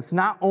explains that it's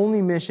not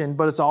only mission,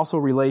 but it's also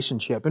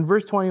relationship. In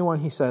verse 21,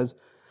 he says,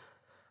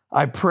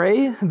 I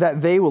pray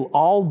that they will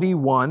all be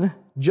one,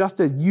 just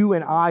as you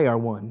and I are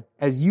one,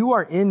 as you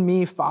are in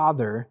me,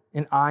 Father,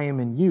 and I am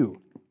in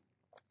you.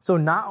 So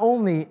not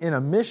only in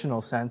a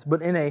missional sense,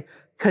 but in a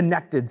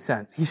connected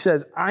sense. He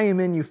says, I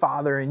am in you,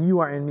 Father, and you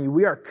are in me.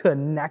 We are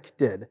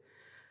connected.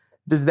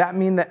 Does that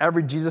mean that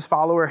every Jesus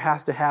follower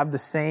has to have the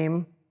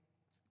same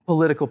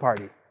political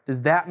party?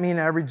 Does that mean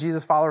every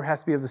Jesus follower has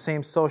to be of the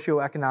same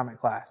socioeconomic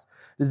class?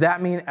 Does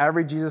that mean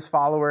every Jesus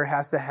follower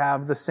has to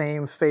have the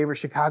same favorite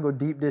Chicago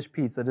deep dish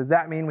pizza? Does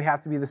that mean we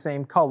have to be the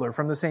same color,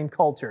 from the same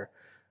culture?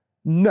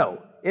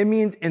 No. It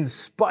means in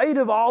spite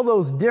of all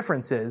those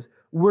differences,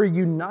 we're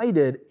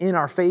united in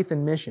our faith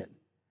and mission.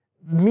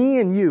 Me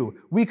and you,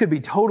 we could be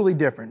totally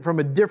different, from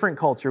a different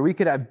culture. We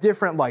could have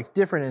different likes,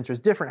 different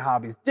interests, different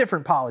hobbies,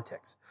 different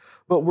politics.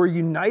 But we're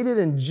united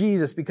in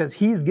Jesus because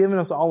he's given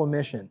us all a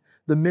mission,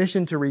 the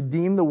mission to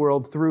redeem the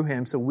world through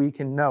him so we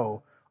can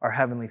know our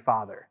Heavenly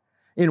Father.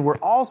 And we're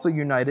also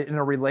united in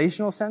a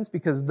relational sense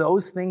because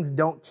those things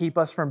don't keep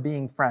us from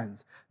being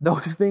friends.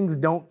 Those things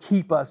don't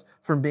keep us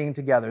from being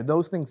together.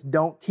 Those things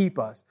don't keep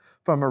us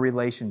from a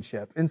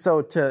relationship. And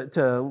so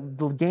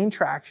to gain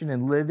traction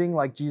in living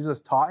like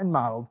Jesus taught and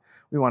modeled,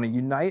 we want to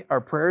unite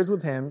our prayers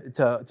with him,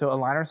 to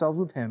align ourselves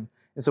with him.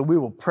 And so we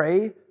will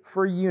pray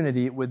for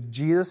unity with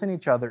Jesus and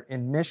each other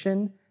in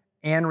mission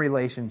and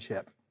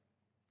relationship.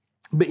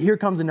 But here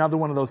comes another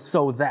one of those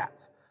so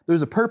that.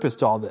 There's a purpose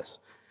to all this.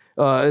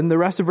 In the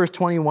rest of verse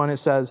 21, it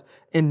says,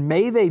 and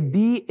may they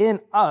be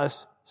in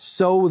us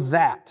so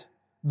that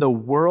the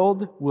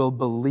world will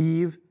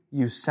believe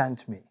you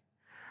sent me.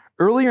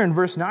 Earlier in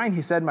verse 9,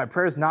 he said, my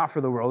prayer is not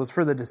for the world, it's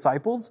for the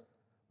disciples,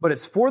 but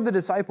it's for the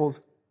disciples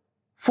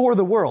for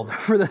the world,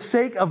 for the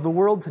sake of the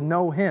world to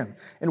know him.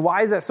 And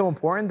why is that so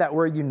important that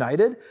we're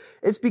united?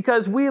 It's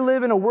because we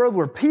live in a world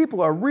where people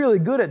are really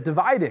good at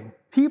dividing.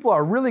 People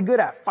are really good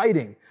at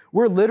fighting.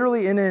 We're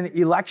literally in an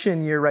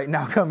election year right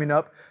now coming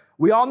up.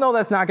 We all know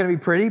that's not going to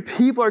be pretty.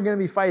 People are going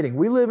to be fighting.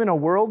 We live in a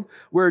world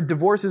where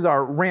divorces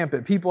are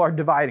rampant. People are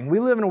dividing. We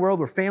live in a world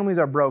where families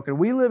are broken.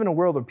 We live in a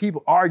world where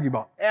people argue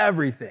about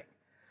everything.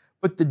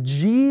 But the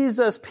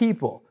Jesus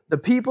people, the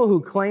people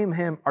who claim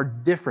him, are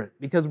different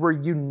because we're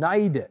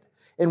united.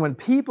 And when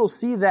people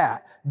see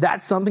that,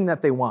 that's something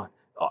that they want.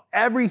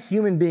 Every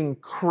human being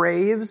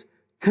craves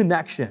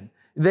connection.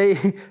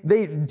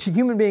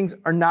 Human beings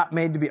are not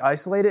made to be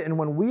isolated. And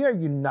when we are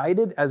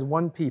united as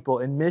one people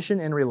in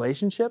mission and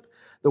relationship,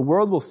 the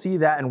world will see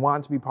that and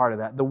want to be part of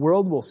that. The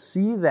world will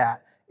see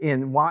that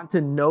and want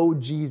to know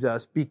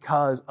Jesus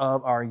because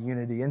of our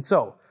unity. And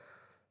so,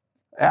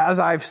 as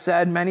I've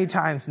said many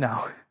times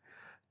now,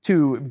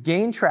 to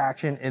gain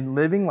traction in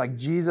living like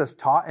Jesus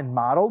taught and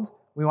modeled,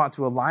 we want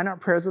to align our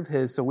prayers with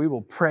his, so we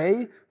will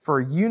pray for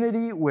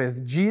unity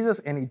with Jesus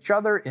and each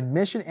other in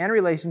mission and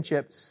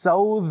relationship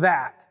so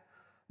that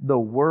the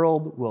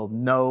world will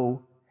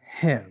know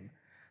him.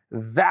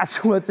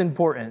 That's what's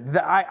important.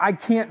 I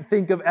can't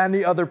think of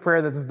any other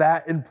prayer that's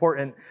that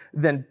important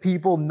than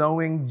people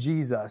knowing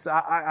Jesus.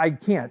 I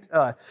can't.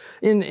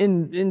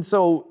 And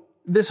so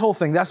this whole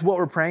thing, that's what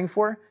we're praying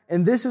for.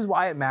 And this is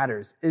why it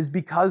matters, is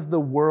because the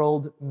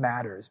world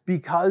matters,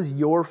 because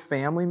your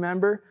family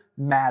member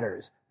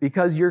matters,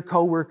 because your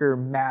coworker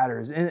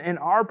matters. And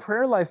our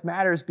prayer life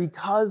matters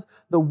because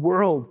the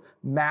world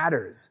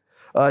matters.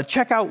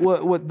 Check out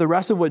what the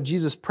rest of what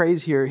Jesus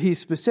prays here. He's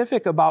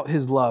specific about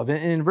his love.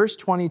 And in verse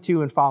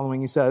 22 and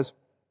following, he says,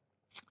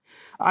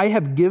 I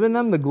have given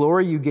them the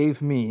glory you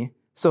gave me,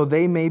 so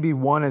they may be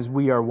one as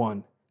we are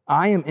one.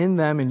 I am in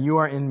them and you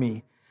are in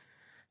me.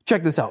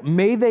 Check this out.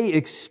 May they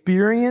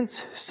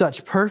experience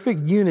such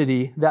perfect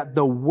unity that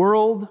the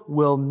world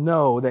will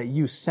know that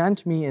you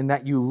sent me and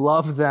that you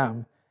love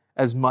them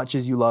as much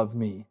as you love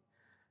me.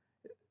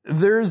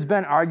 There's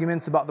been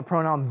arguments about the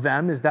pronoun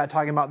them. Is that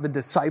talking about the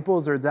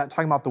disciples or is that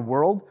talking about the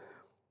world?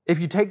 If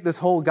you take this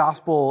whole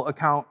gospel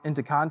account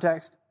into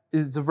context,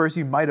 it's a verse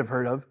you might have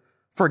heard of.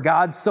 For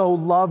God so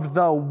loved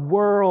the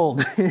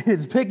world.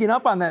 It's picking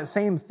up on that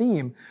same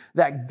theme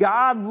that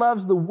God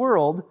loves the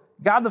world.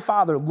 God the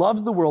Father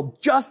loves the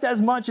world just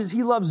as much as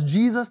he loves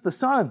Jesus the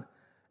Son.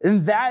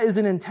 And that is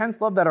an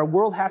intense love that our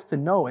world has to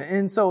know.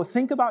 And so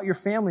think about your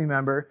family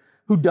member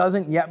who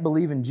doesn't yet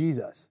believe in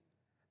Jesus.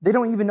 They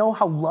don't even know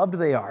how loved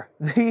they are.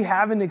 They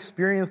haven't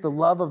experienced the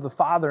love of the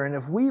Father. And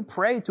if we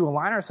pray to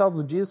align ourselves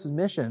with Jesus'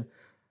 mission,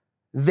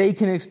 they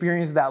can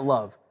experience that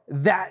love.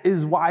 That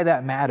is why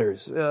that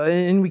matters.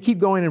 And we keep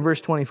going in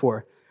verse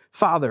 24.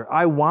 Father,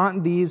 I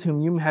want these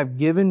whom you have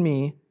given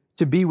me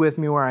to be with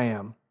me where I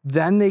am.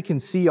 Then they can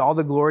see all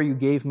the glory you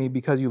gave me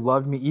because you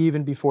loved me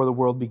even before the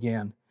world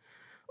began.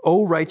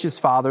 O righteous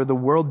Father, the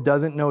world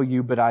doesn't know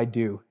you, but I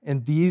do.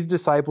 And these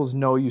disciples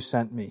know you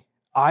sent me.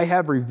 I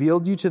have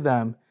revealed you to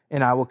them,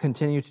 and I will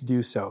continue to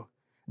do so.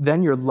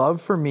 Then your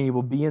love for me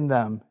will be in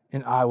them,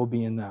 and I will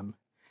be in them.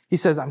 He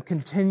says, I'm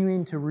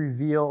continuing to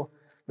reveal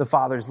the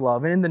Father's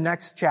love. And in the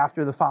next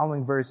chapter, the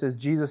following verses,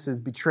 Jesus is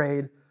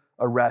betrayed,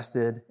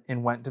 arrested,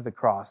 and went to the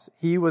cross.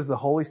 He was the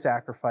holy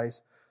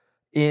sacrifice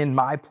in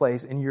my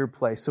place, in your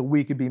place, so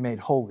we could be made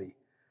holy.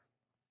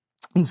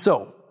 And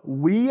so,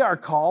 we are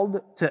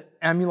called to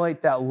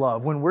emulate that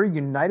love. When we're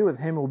united with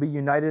him, we'll be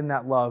united in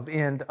that love.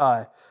 And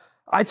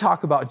I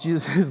talk about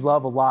Jesus'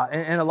 love a lot.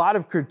 And a lot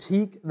of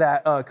critique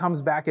that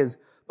comes back is,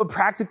 but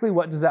practically,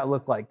 what does that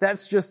look like?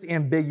 That's just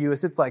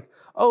ambiguous. It's like,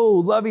 oh,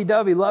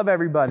 lovey-dovey, love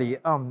everybody.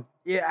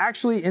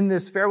 Actually, in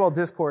this farewell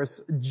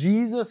discourse,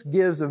 Jesus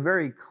gives a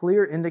very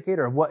clear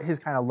indicator of what his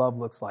kind of love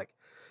looks like.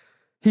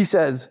 He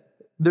says,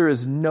 there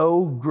is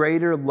no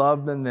greater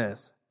love than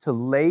this, to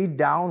lay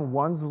down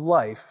one's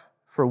life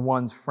for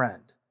one's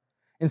friend.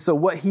 And so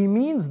what he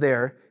means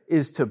there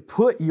is to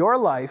put your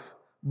life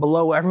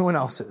below everyone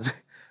else's.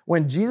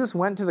 When Jesus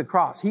went to the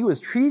cross, he was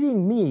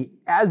treating me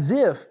as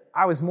if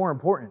I was more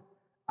important.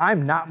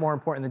 I'm not more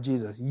important than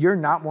Jesus. You're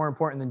not more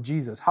important than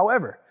Jesus.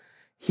 However,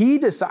 he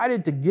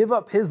decided to give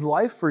up his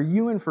life for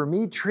you and for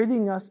me,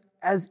 treating us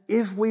as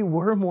if we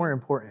were more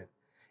important.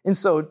 And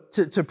so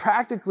to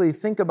practically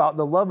think about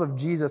the love of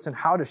Jesus and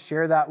how to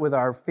share that with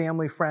our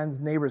family, friends,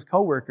 neighbors,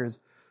 coworkers,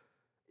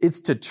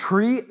 it's to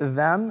treat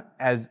them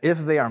as if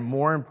they are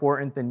more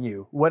important than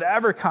you.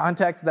 Whatever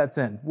context that's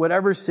in,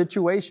 whatever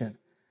situation,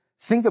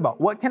 think about,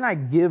 what can I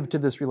give to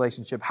this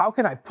relationship? How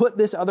can I put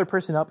this other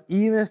person up,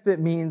 even if it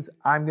means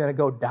I'm going to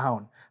go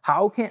down?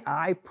 How can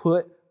I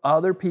put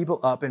other people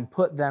up and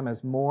put them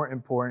as more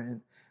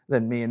important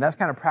than me? And that's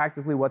kind of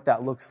practically what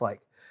that looks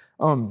like.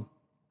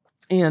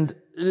 And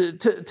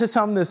to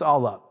sum this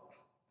all up,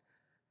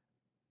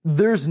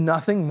 there's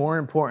nothing more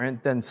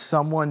important than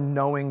someone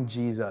knowing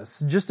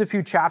Jesus. Just a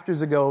few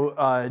chapters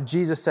ago,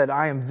 Jesus said,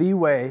 I am the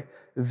way,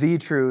 the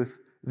truth,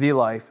 the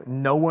life.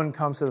 No one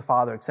comes to the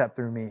Father except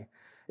through me.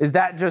 Is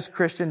that just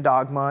Christian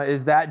dogma?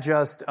 Is that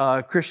just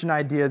Christian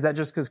idea? Is that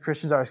just because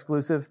Christians are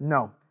exclusive?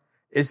 No.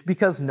 It's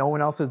because no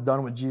one else has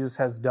done what Jesus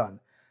has done.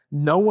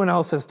 No one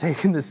else has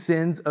taken the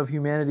sins of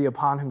humanity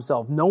upon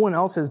himself. No one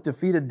else has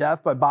defeated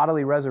death by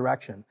bodily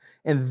resurrection.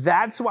 And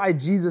that's why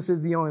Jesus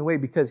is the only way,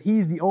 because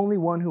he's the only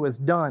one who has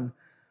done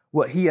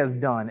what he has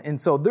done.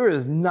 And so there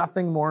is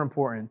nothing more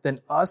important than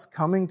us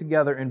coming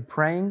together and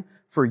praying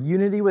for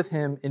unity with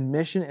him in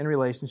mission and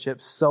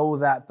relationships so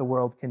that the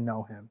world can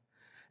know him.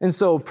 And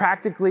so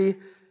practically,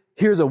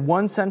 here's a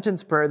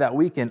one-sentence prayer that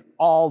we can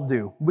all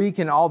do. We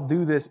can all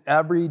do this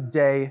every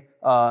day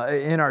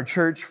in our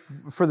church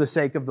for the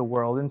sake of the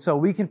world. And so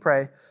we can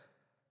pray,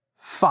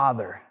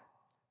 Father,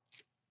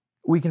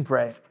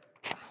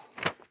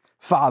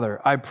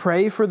 I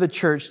pray for the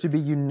church to be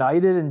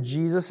united in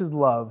Jesus'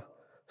 love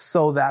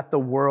so that the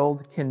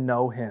world can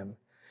know him.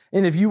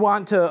 And if you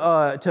want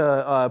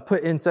to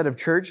put, instead of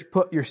church,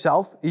 put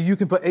yourself. You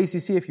can put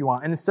ACC if you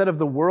want. And instead of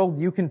the world,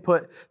 you can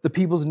put the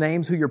people's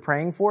names who you're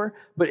praying for.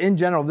 But in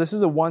general, this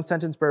is a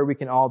one-sentence prayer we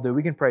can all do.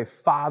 We can pray,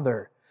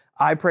 Father,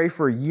 I pray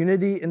for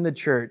unity in the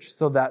church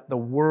so that the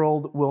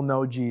world will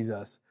know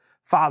Jesus.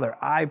 Father,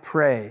 I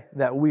pray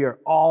that we are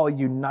all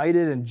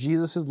united in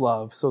Jesus'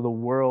 love so the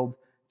world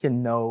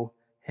can know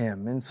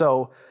him. And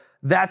so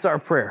that's our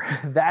prayer.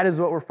 That is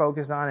what we're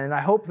focused on. And I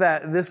hope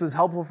that this was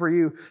helpful for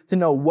you to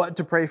know what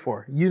to pray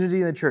for. Unity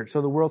in the church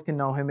so the world can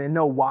know him and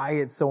know why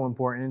it's so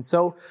important. And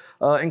so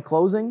in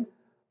closing,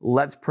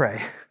 let's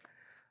pray.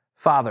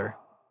 Father,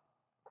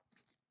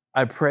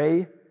 I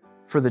pray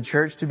for the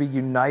church to be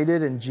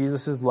united in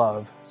Jesus'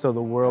 love so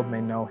the world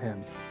may know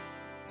him.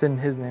 It's in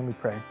his name we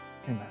pray.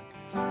 Amen.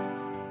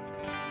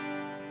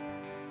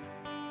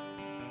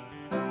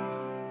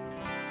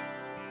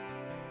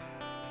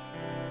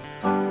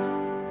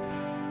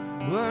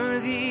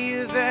 Worthy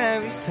of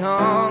every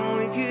song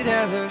we could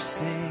ever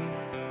sing,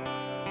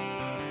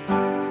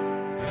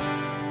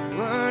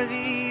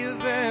 worthy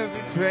of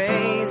every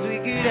praise we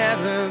could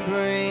ever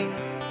bring,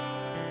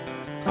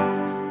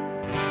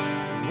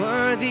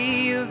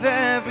 worthy of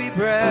every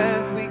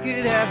breath we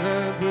could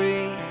ever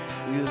breathe.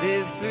 We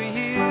live for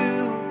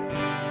you,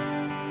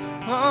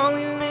 oh,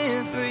 we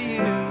live for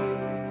you.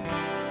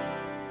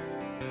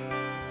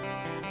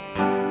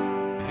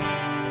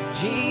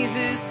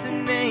 Jesus, the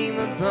name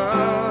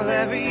above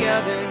every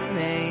other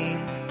name.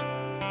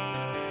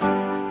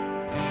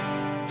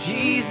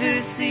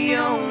 Jesus, the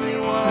only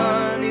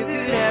one who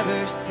could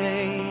ever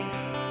save.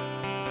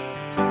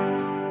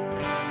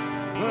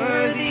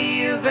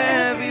 Worthy of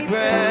every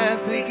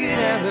breath we could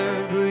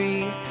ever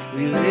breathe.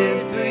 We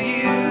live for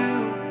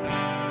you.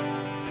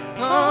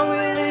 Oh, we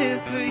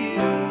live for you.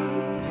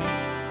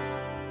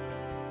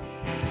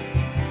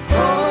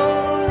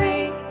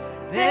 Holy,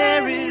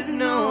 there is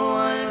no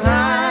one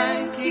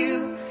like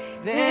you.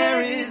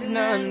 There is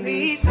none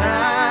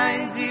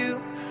besides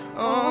you.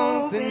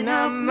 Open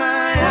up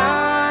my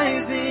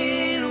eyes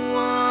in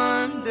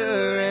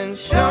wonder and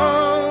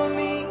show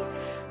me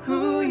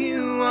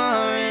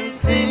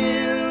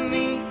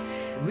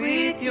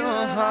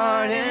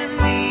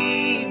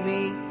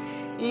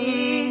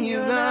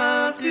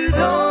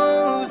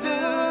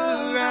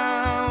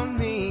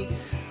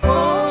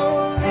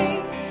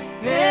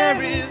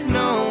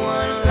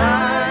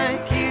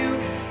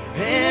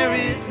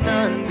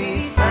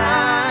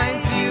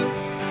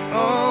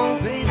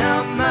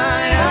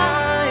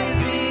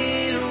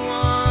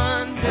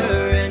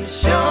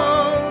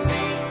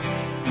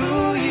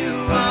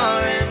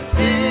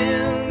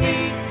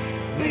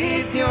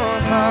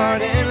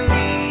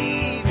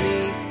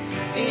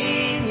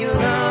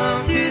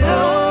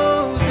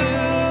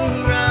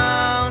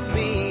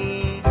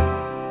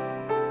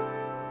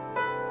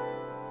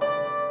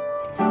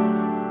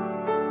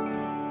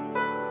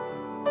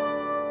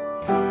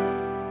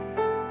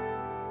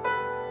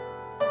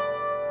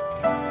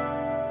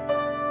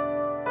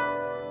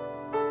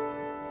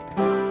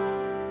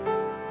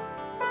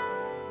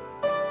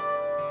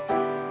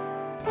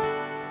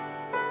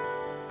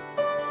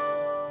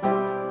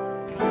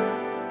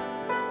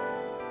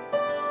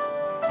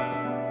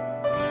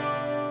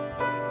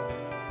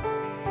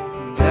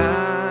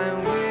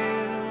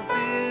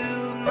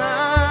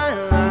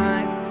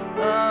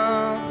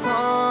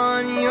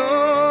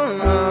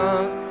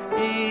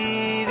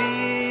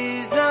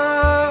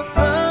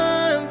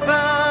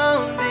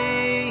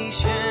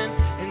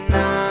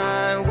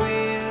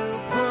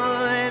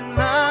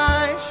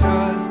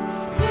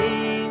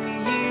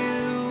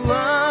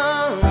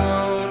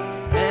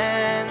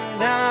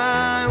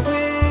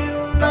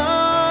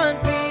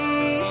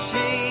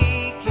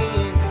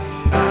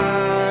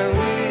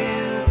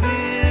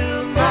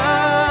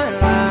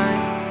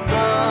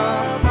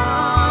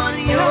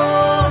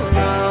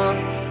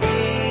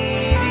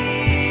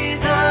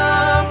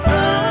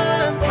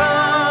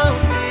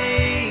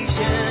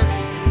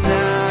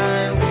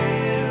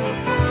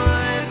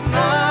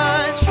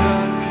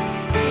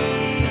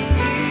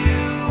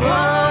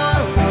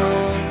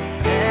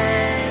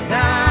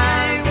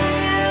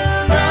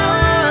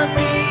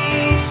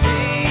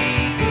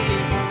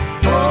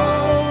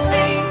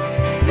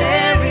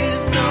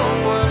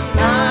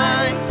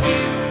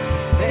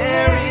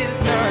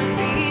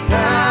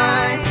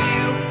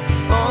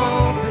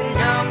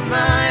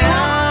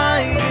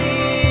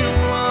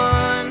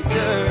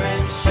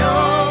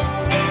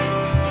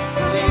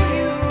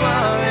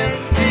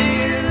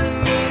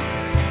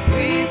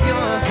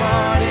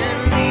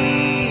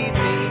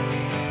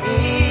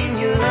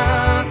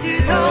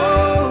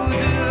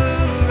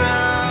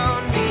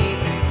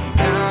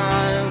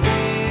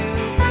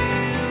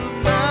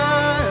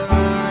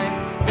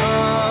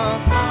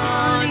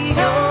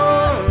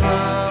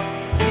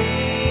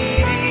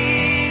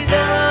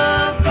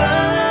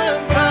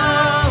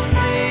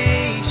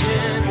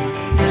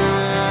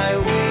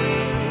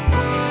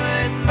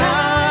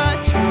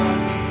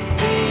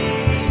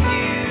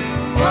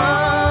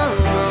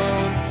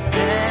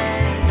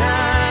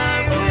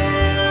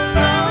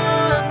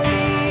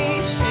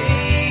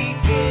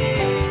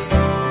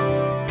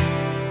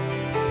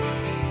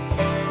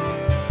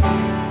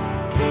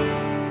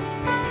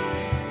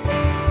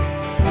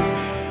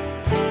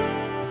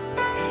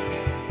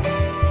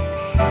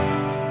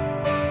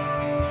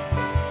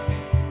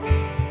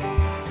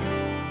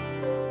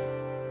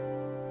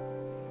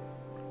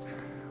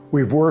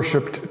We've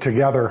worshiped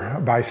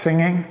together by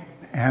singing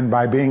and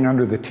by being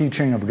under the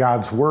teaching of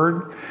God's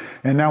Word.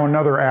 And now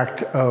another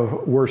act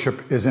of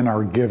worship is in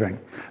our giving.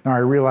 Now I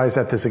realize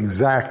at this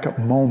exact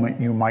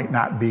moment you might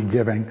not be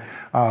giving,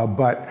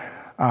 but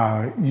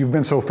you've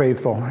been so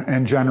faithful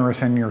and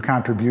generous in your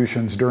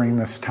contributions during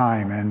this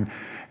time. And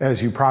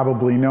as you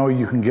probably know,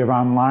 you can give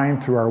online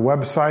through our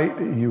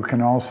website. You can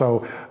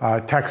also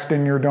text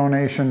in your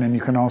donation, and you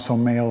can also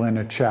mail in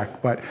a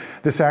check. But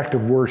this act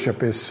of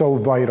worship is so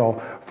vital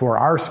for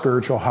our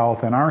spiritual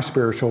health and our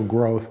spiritual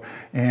growth,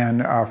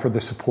 and for the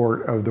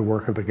support of the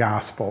work of the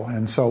gospel.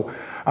 And so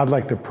I'd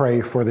like to pray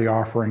for the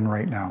offering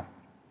right now.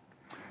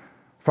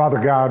 Father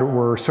God,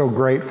 we're so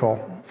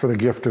grateful for the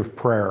gift of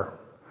prayer.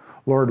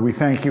 Lord, we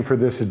thank you for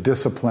this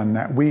discipline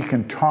that we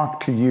can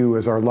talk to you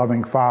as our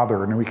loving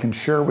Father, and we can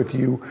share with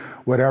you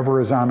whatever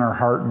is on our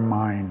heart and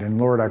mind. And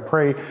Lord, I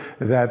pray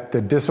that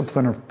the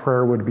discipline of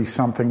prayer would be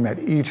something that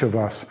each of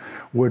us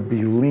would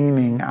be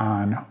leaning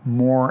on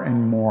more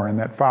and more, and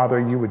that, Father,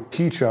 you would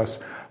teach us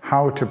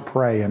how to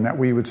pray, and that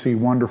we would see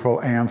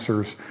wonderful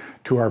answers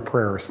to our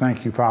prayers.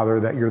 Thank you, Father,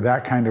 that you're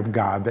that kind of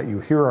God, that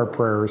you hear our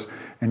prayers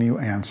and you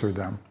answer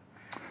them.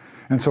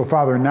 And so,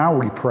 Father, now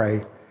we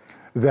pray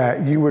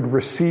that you would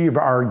receive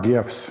our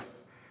gifts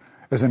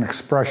as an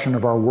expression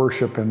of our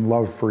worship and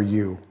love for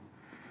you.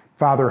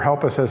 Father,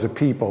 help us as a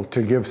people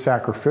to give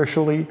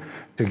sacrificially,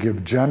 to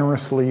give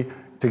generously,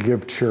 to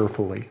give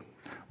cheerfully.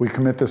 We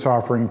commit this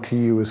offering to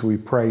you as we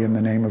pray in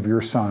the name of your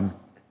Son.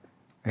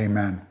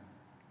 Amen.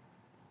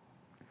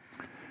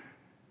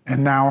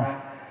 And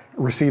now,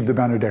 receive the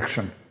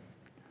benediction.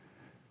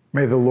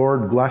 May the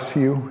Lord bless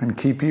you and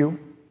keep you.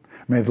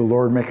 May the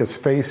Lord make his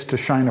face to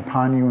shine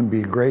upon you and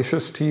be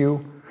gracious to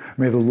you.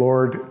 May the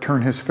Lord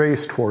turn his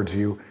face towards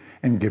you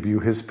and give you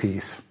his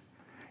peace.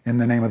 In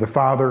the name of the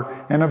Father,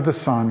 and of the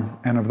Son,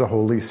 and of the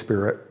Holy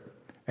Spirit.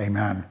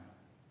 Amen.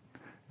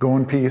 Go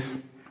in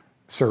peace.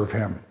 Serve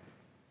him.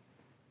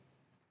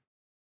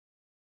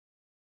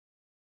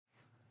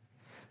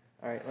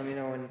 All right, let me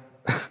know when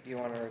you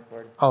want to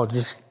record. Oh,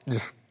 just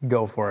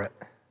go for it.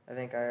 I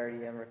think I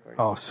already am recording.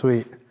 Oh,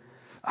 sweet.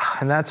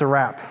 And that's a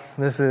wrap.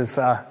 This is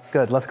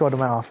good. Let's go to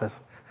my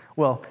office.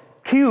 Well,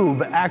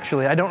 cube,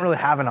 actually. I don't really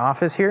have an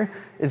office here.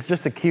 It's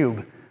just a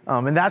cube.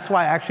 And that's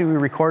why actually we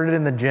recorded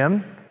in the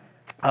gym.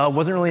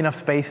 Wasn't really enough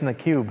space in the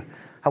cube.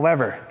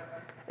 However,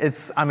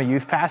 I'm a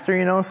youth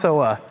pastor,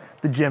 so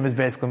the gym is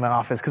basically my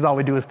office because all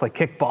we do is play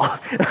kickball.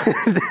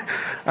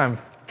 I'm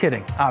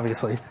kidding,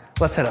 obviously.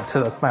 Let's head up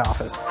to my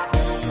office.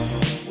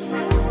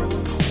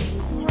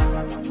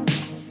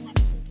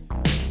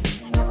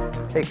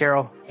 Hey,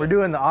 Carol, we're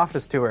doing the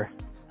office tour.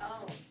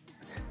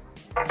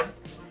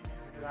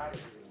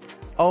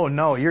 Oh,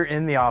 no, you're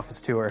in the office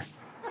tour.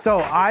 So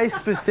I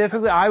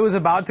was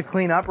about to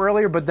clean up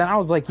earlier, but then I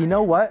was like, you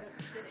know what?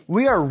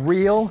 We are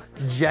real,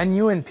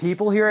 genuine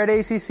people here at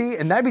ACC,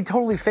 and that'd be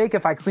totally fake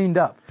if I cleaned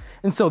up.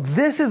 And so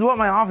this is what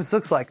my office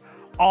looks like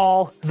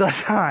all the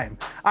time.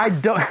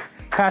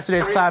 Pastor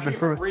Dave's clapping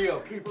for me.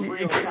 Keep it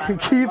real.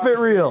 Keep it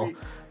real.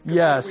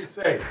 Yes. We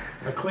say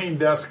a clean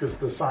desk is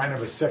the sign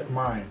of a sick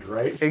mind,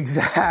 right?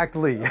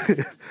 Exactly.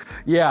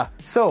 Yeah.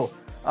 So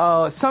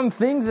some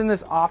things in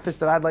this office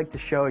that I'd like to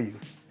show you.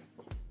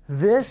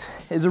 This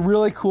is a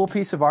really cool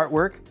piece of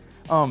artwork.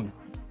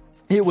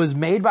 It was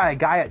made by a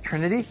guy at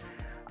Trinity.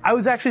 I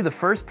was actually the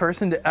first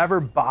person to ever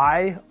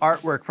buy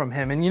artwork from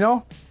him.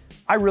 And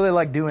I really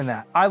like doing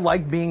that. I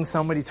like being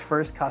somebody's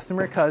first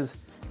customer because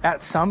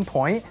at some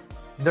point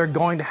they're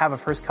going to have a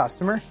first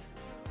customer.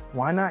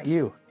 Why not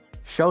you?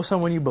 Show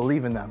someone you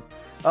believe in them.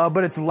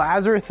 But it's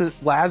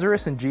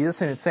Lazarus and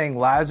Jesus, and it's saying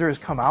Lazarus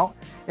come out.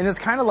 And it's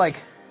kind of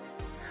like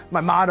my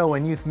motto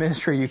in youth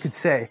ministry, you could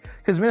say,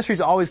 because ministry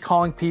is always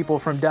calling people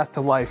from death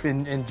to life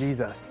in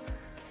Jesus.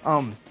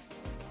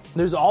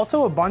 There's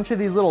also a bunch of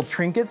these little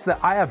trinkets that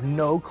I have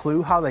no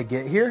clue how they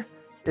get here.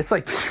 It's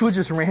like people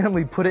just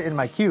randomly put it in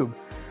my cube.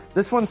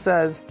 This one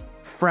says,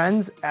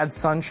 friends add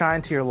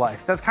sunshine to your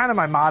life. That's kind of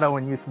my motto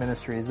in youth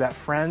ministry, is that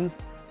friends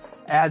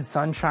add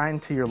sunshine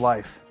to your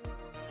life.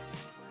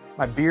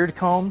 My beard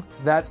comb,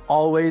 that's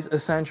always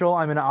essential.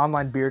 I'm in an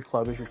online beard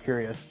club if you're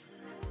curious.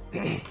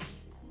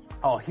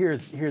 Oh,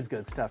 here's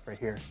good stuff right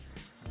here.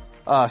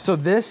 So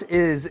this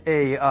is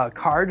a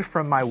card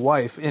from my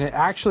wife, and it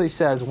actually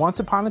says,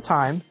 once upon a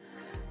time,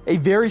 a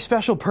very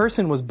special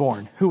person was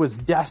born who was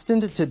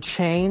destined to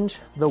change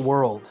the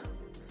world.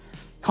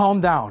 Calm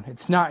down.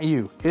 It's not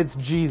you. It's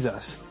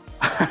Jesus.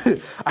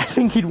 I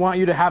think he'd want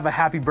you to have a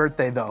happy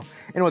birthday, though.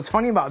 And what's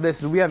funny about this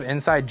is we have an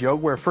inside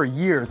joke where for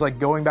years, like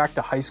going back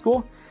to high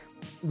school,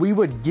 we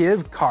would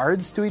give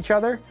cards to each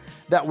other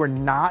that were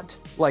not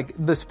like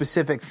the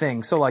specific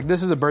thing. So like,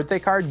 this is a birthday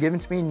card given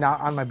to me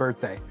not on my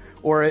birthday.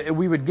 Or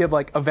we would give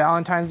like a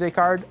Valentine's Day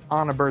card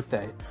on a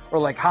birthday. Or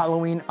like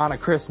Halloween on a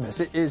Christmas.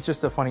 It is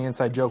just a funny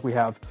inside joke we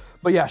have.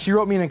 But yeah, she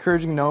wrote me an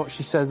encouraging note.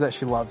 She says that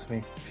she loves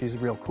me. She's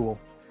real cool.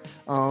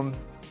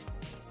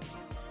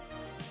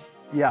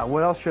 Yeah,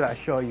 what else should I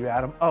show you,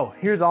 Adam? Oh,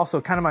 here's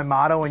also kind of my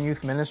motto in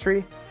youth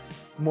ministry.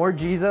 More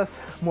Jesus,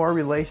 more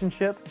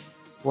relationship,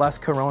 less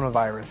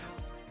coronavirus.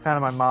 Kind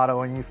of my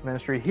motto in youth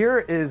ministry. Here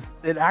is,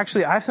 I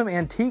have some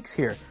antiques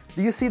here.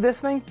 Do you see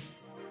this thing?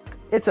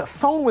 It's a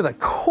phone with a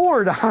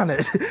cord on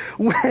it.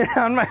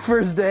 On my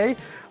first day,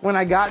 when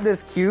I got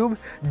this cube,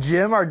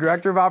 Jim, our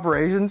director of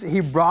operations, he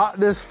brought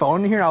this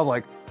phone here and I was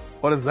like,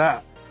 what is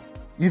that?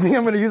 You think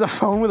I'm going to use a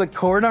phone with a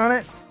cord on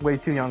it? Way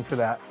too young for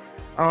that.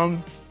 I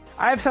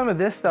have some of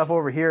this stuff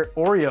over here,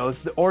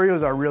 Oreos. The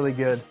Oreos are really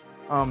good.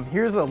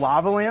 Here's a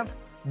lava lamp.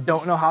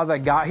 Don't know how that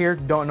got here.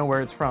 Don't know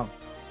where it's from.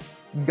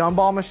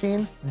 Gumball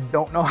machine.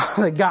 Don't know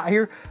how that got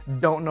here.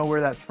 Don't know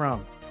where that's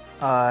from.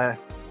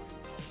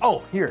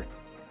 Here.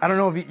 I don't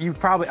know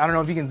if I don't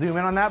know if you can zoom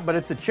in on that, but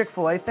it's a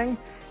Chick-fil-A thing.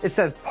 It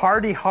says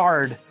party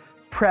hard,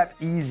 prep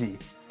easy.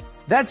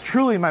 That's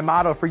truly my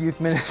motto for youth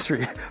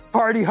ministry.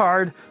 Party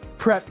hard,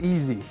 prep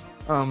easy.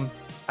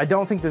 I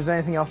don't think there's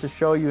anything else to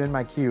show you in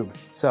my cube.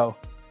 So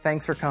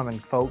thanks for coming,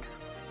 folks.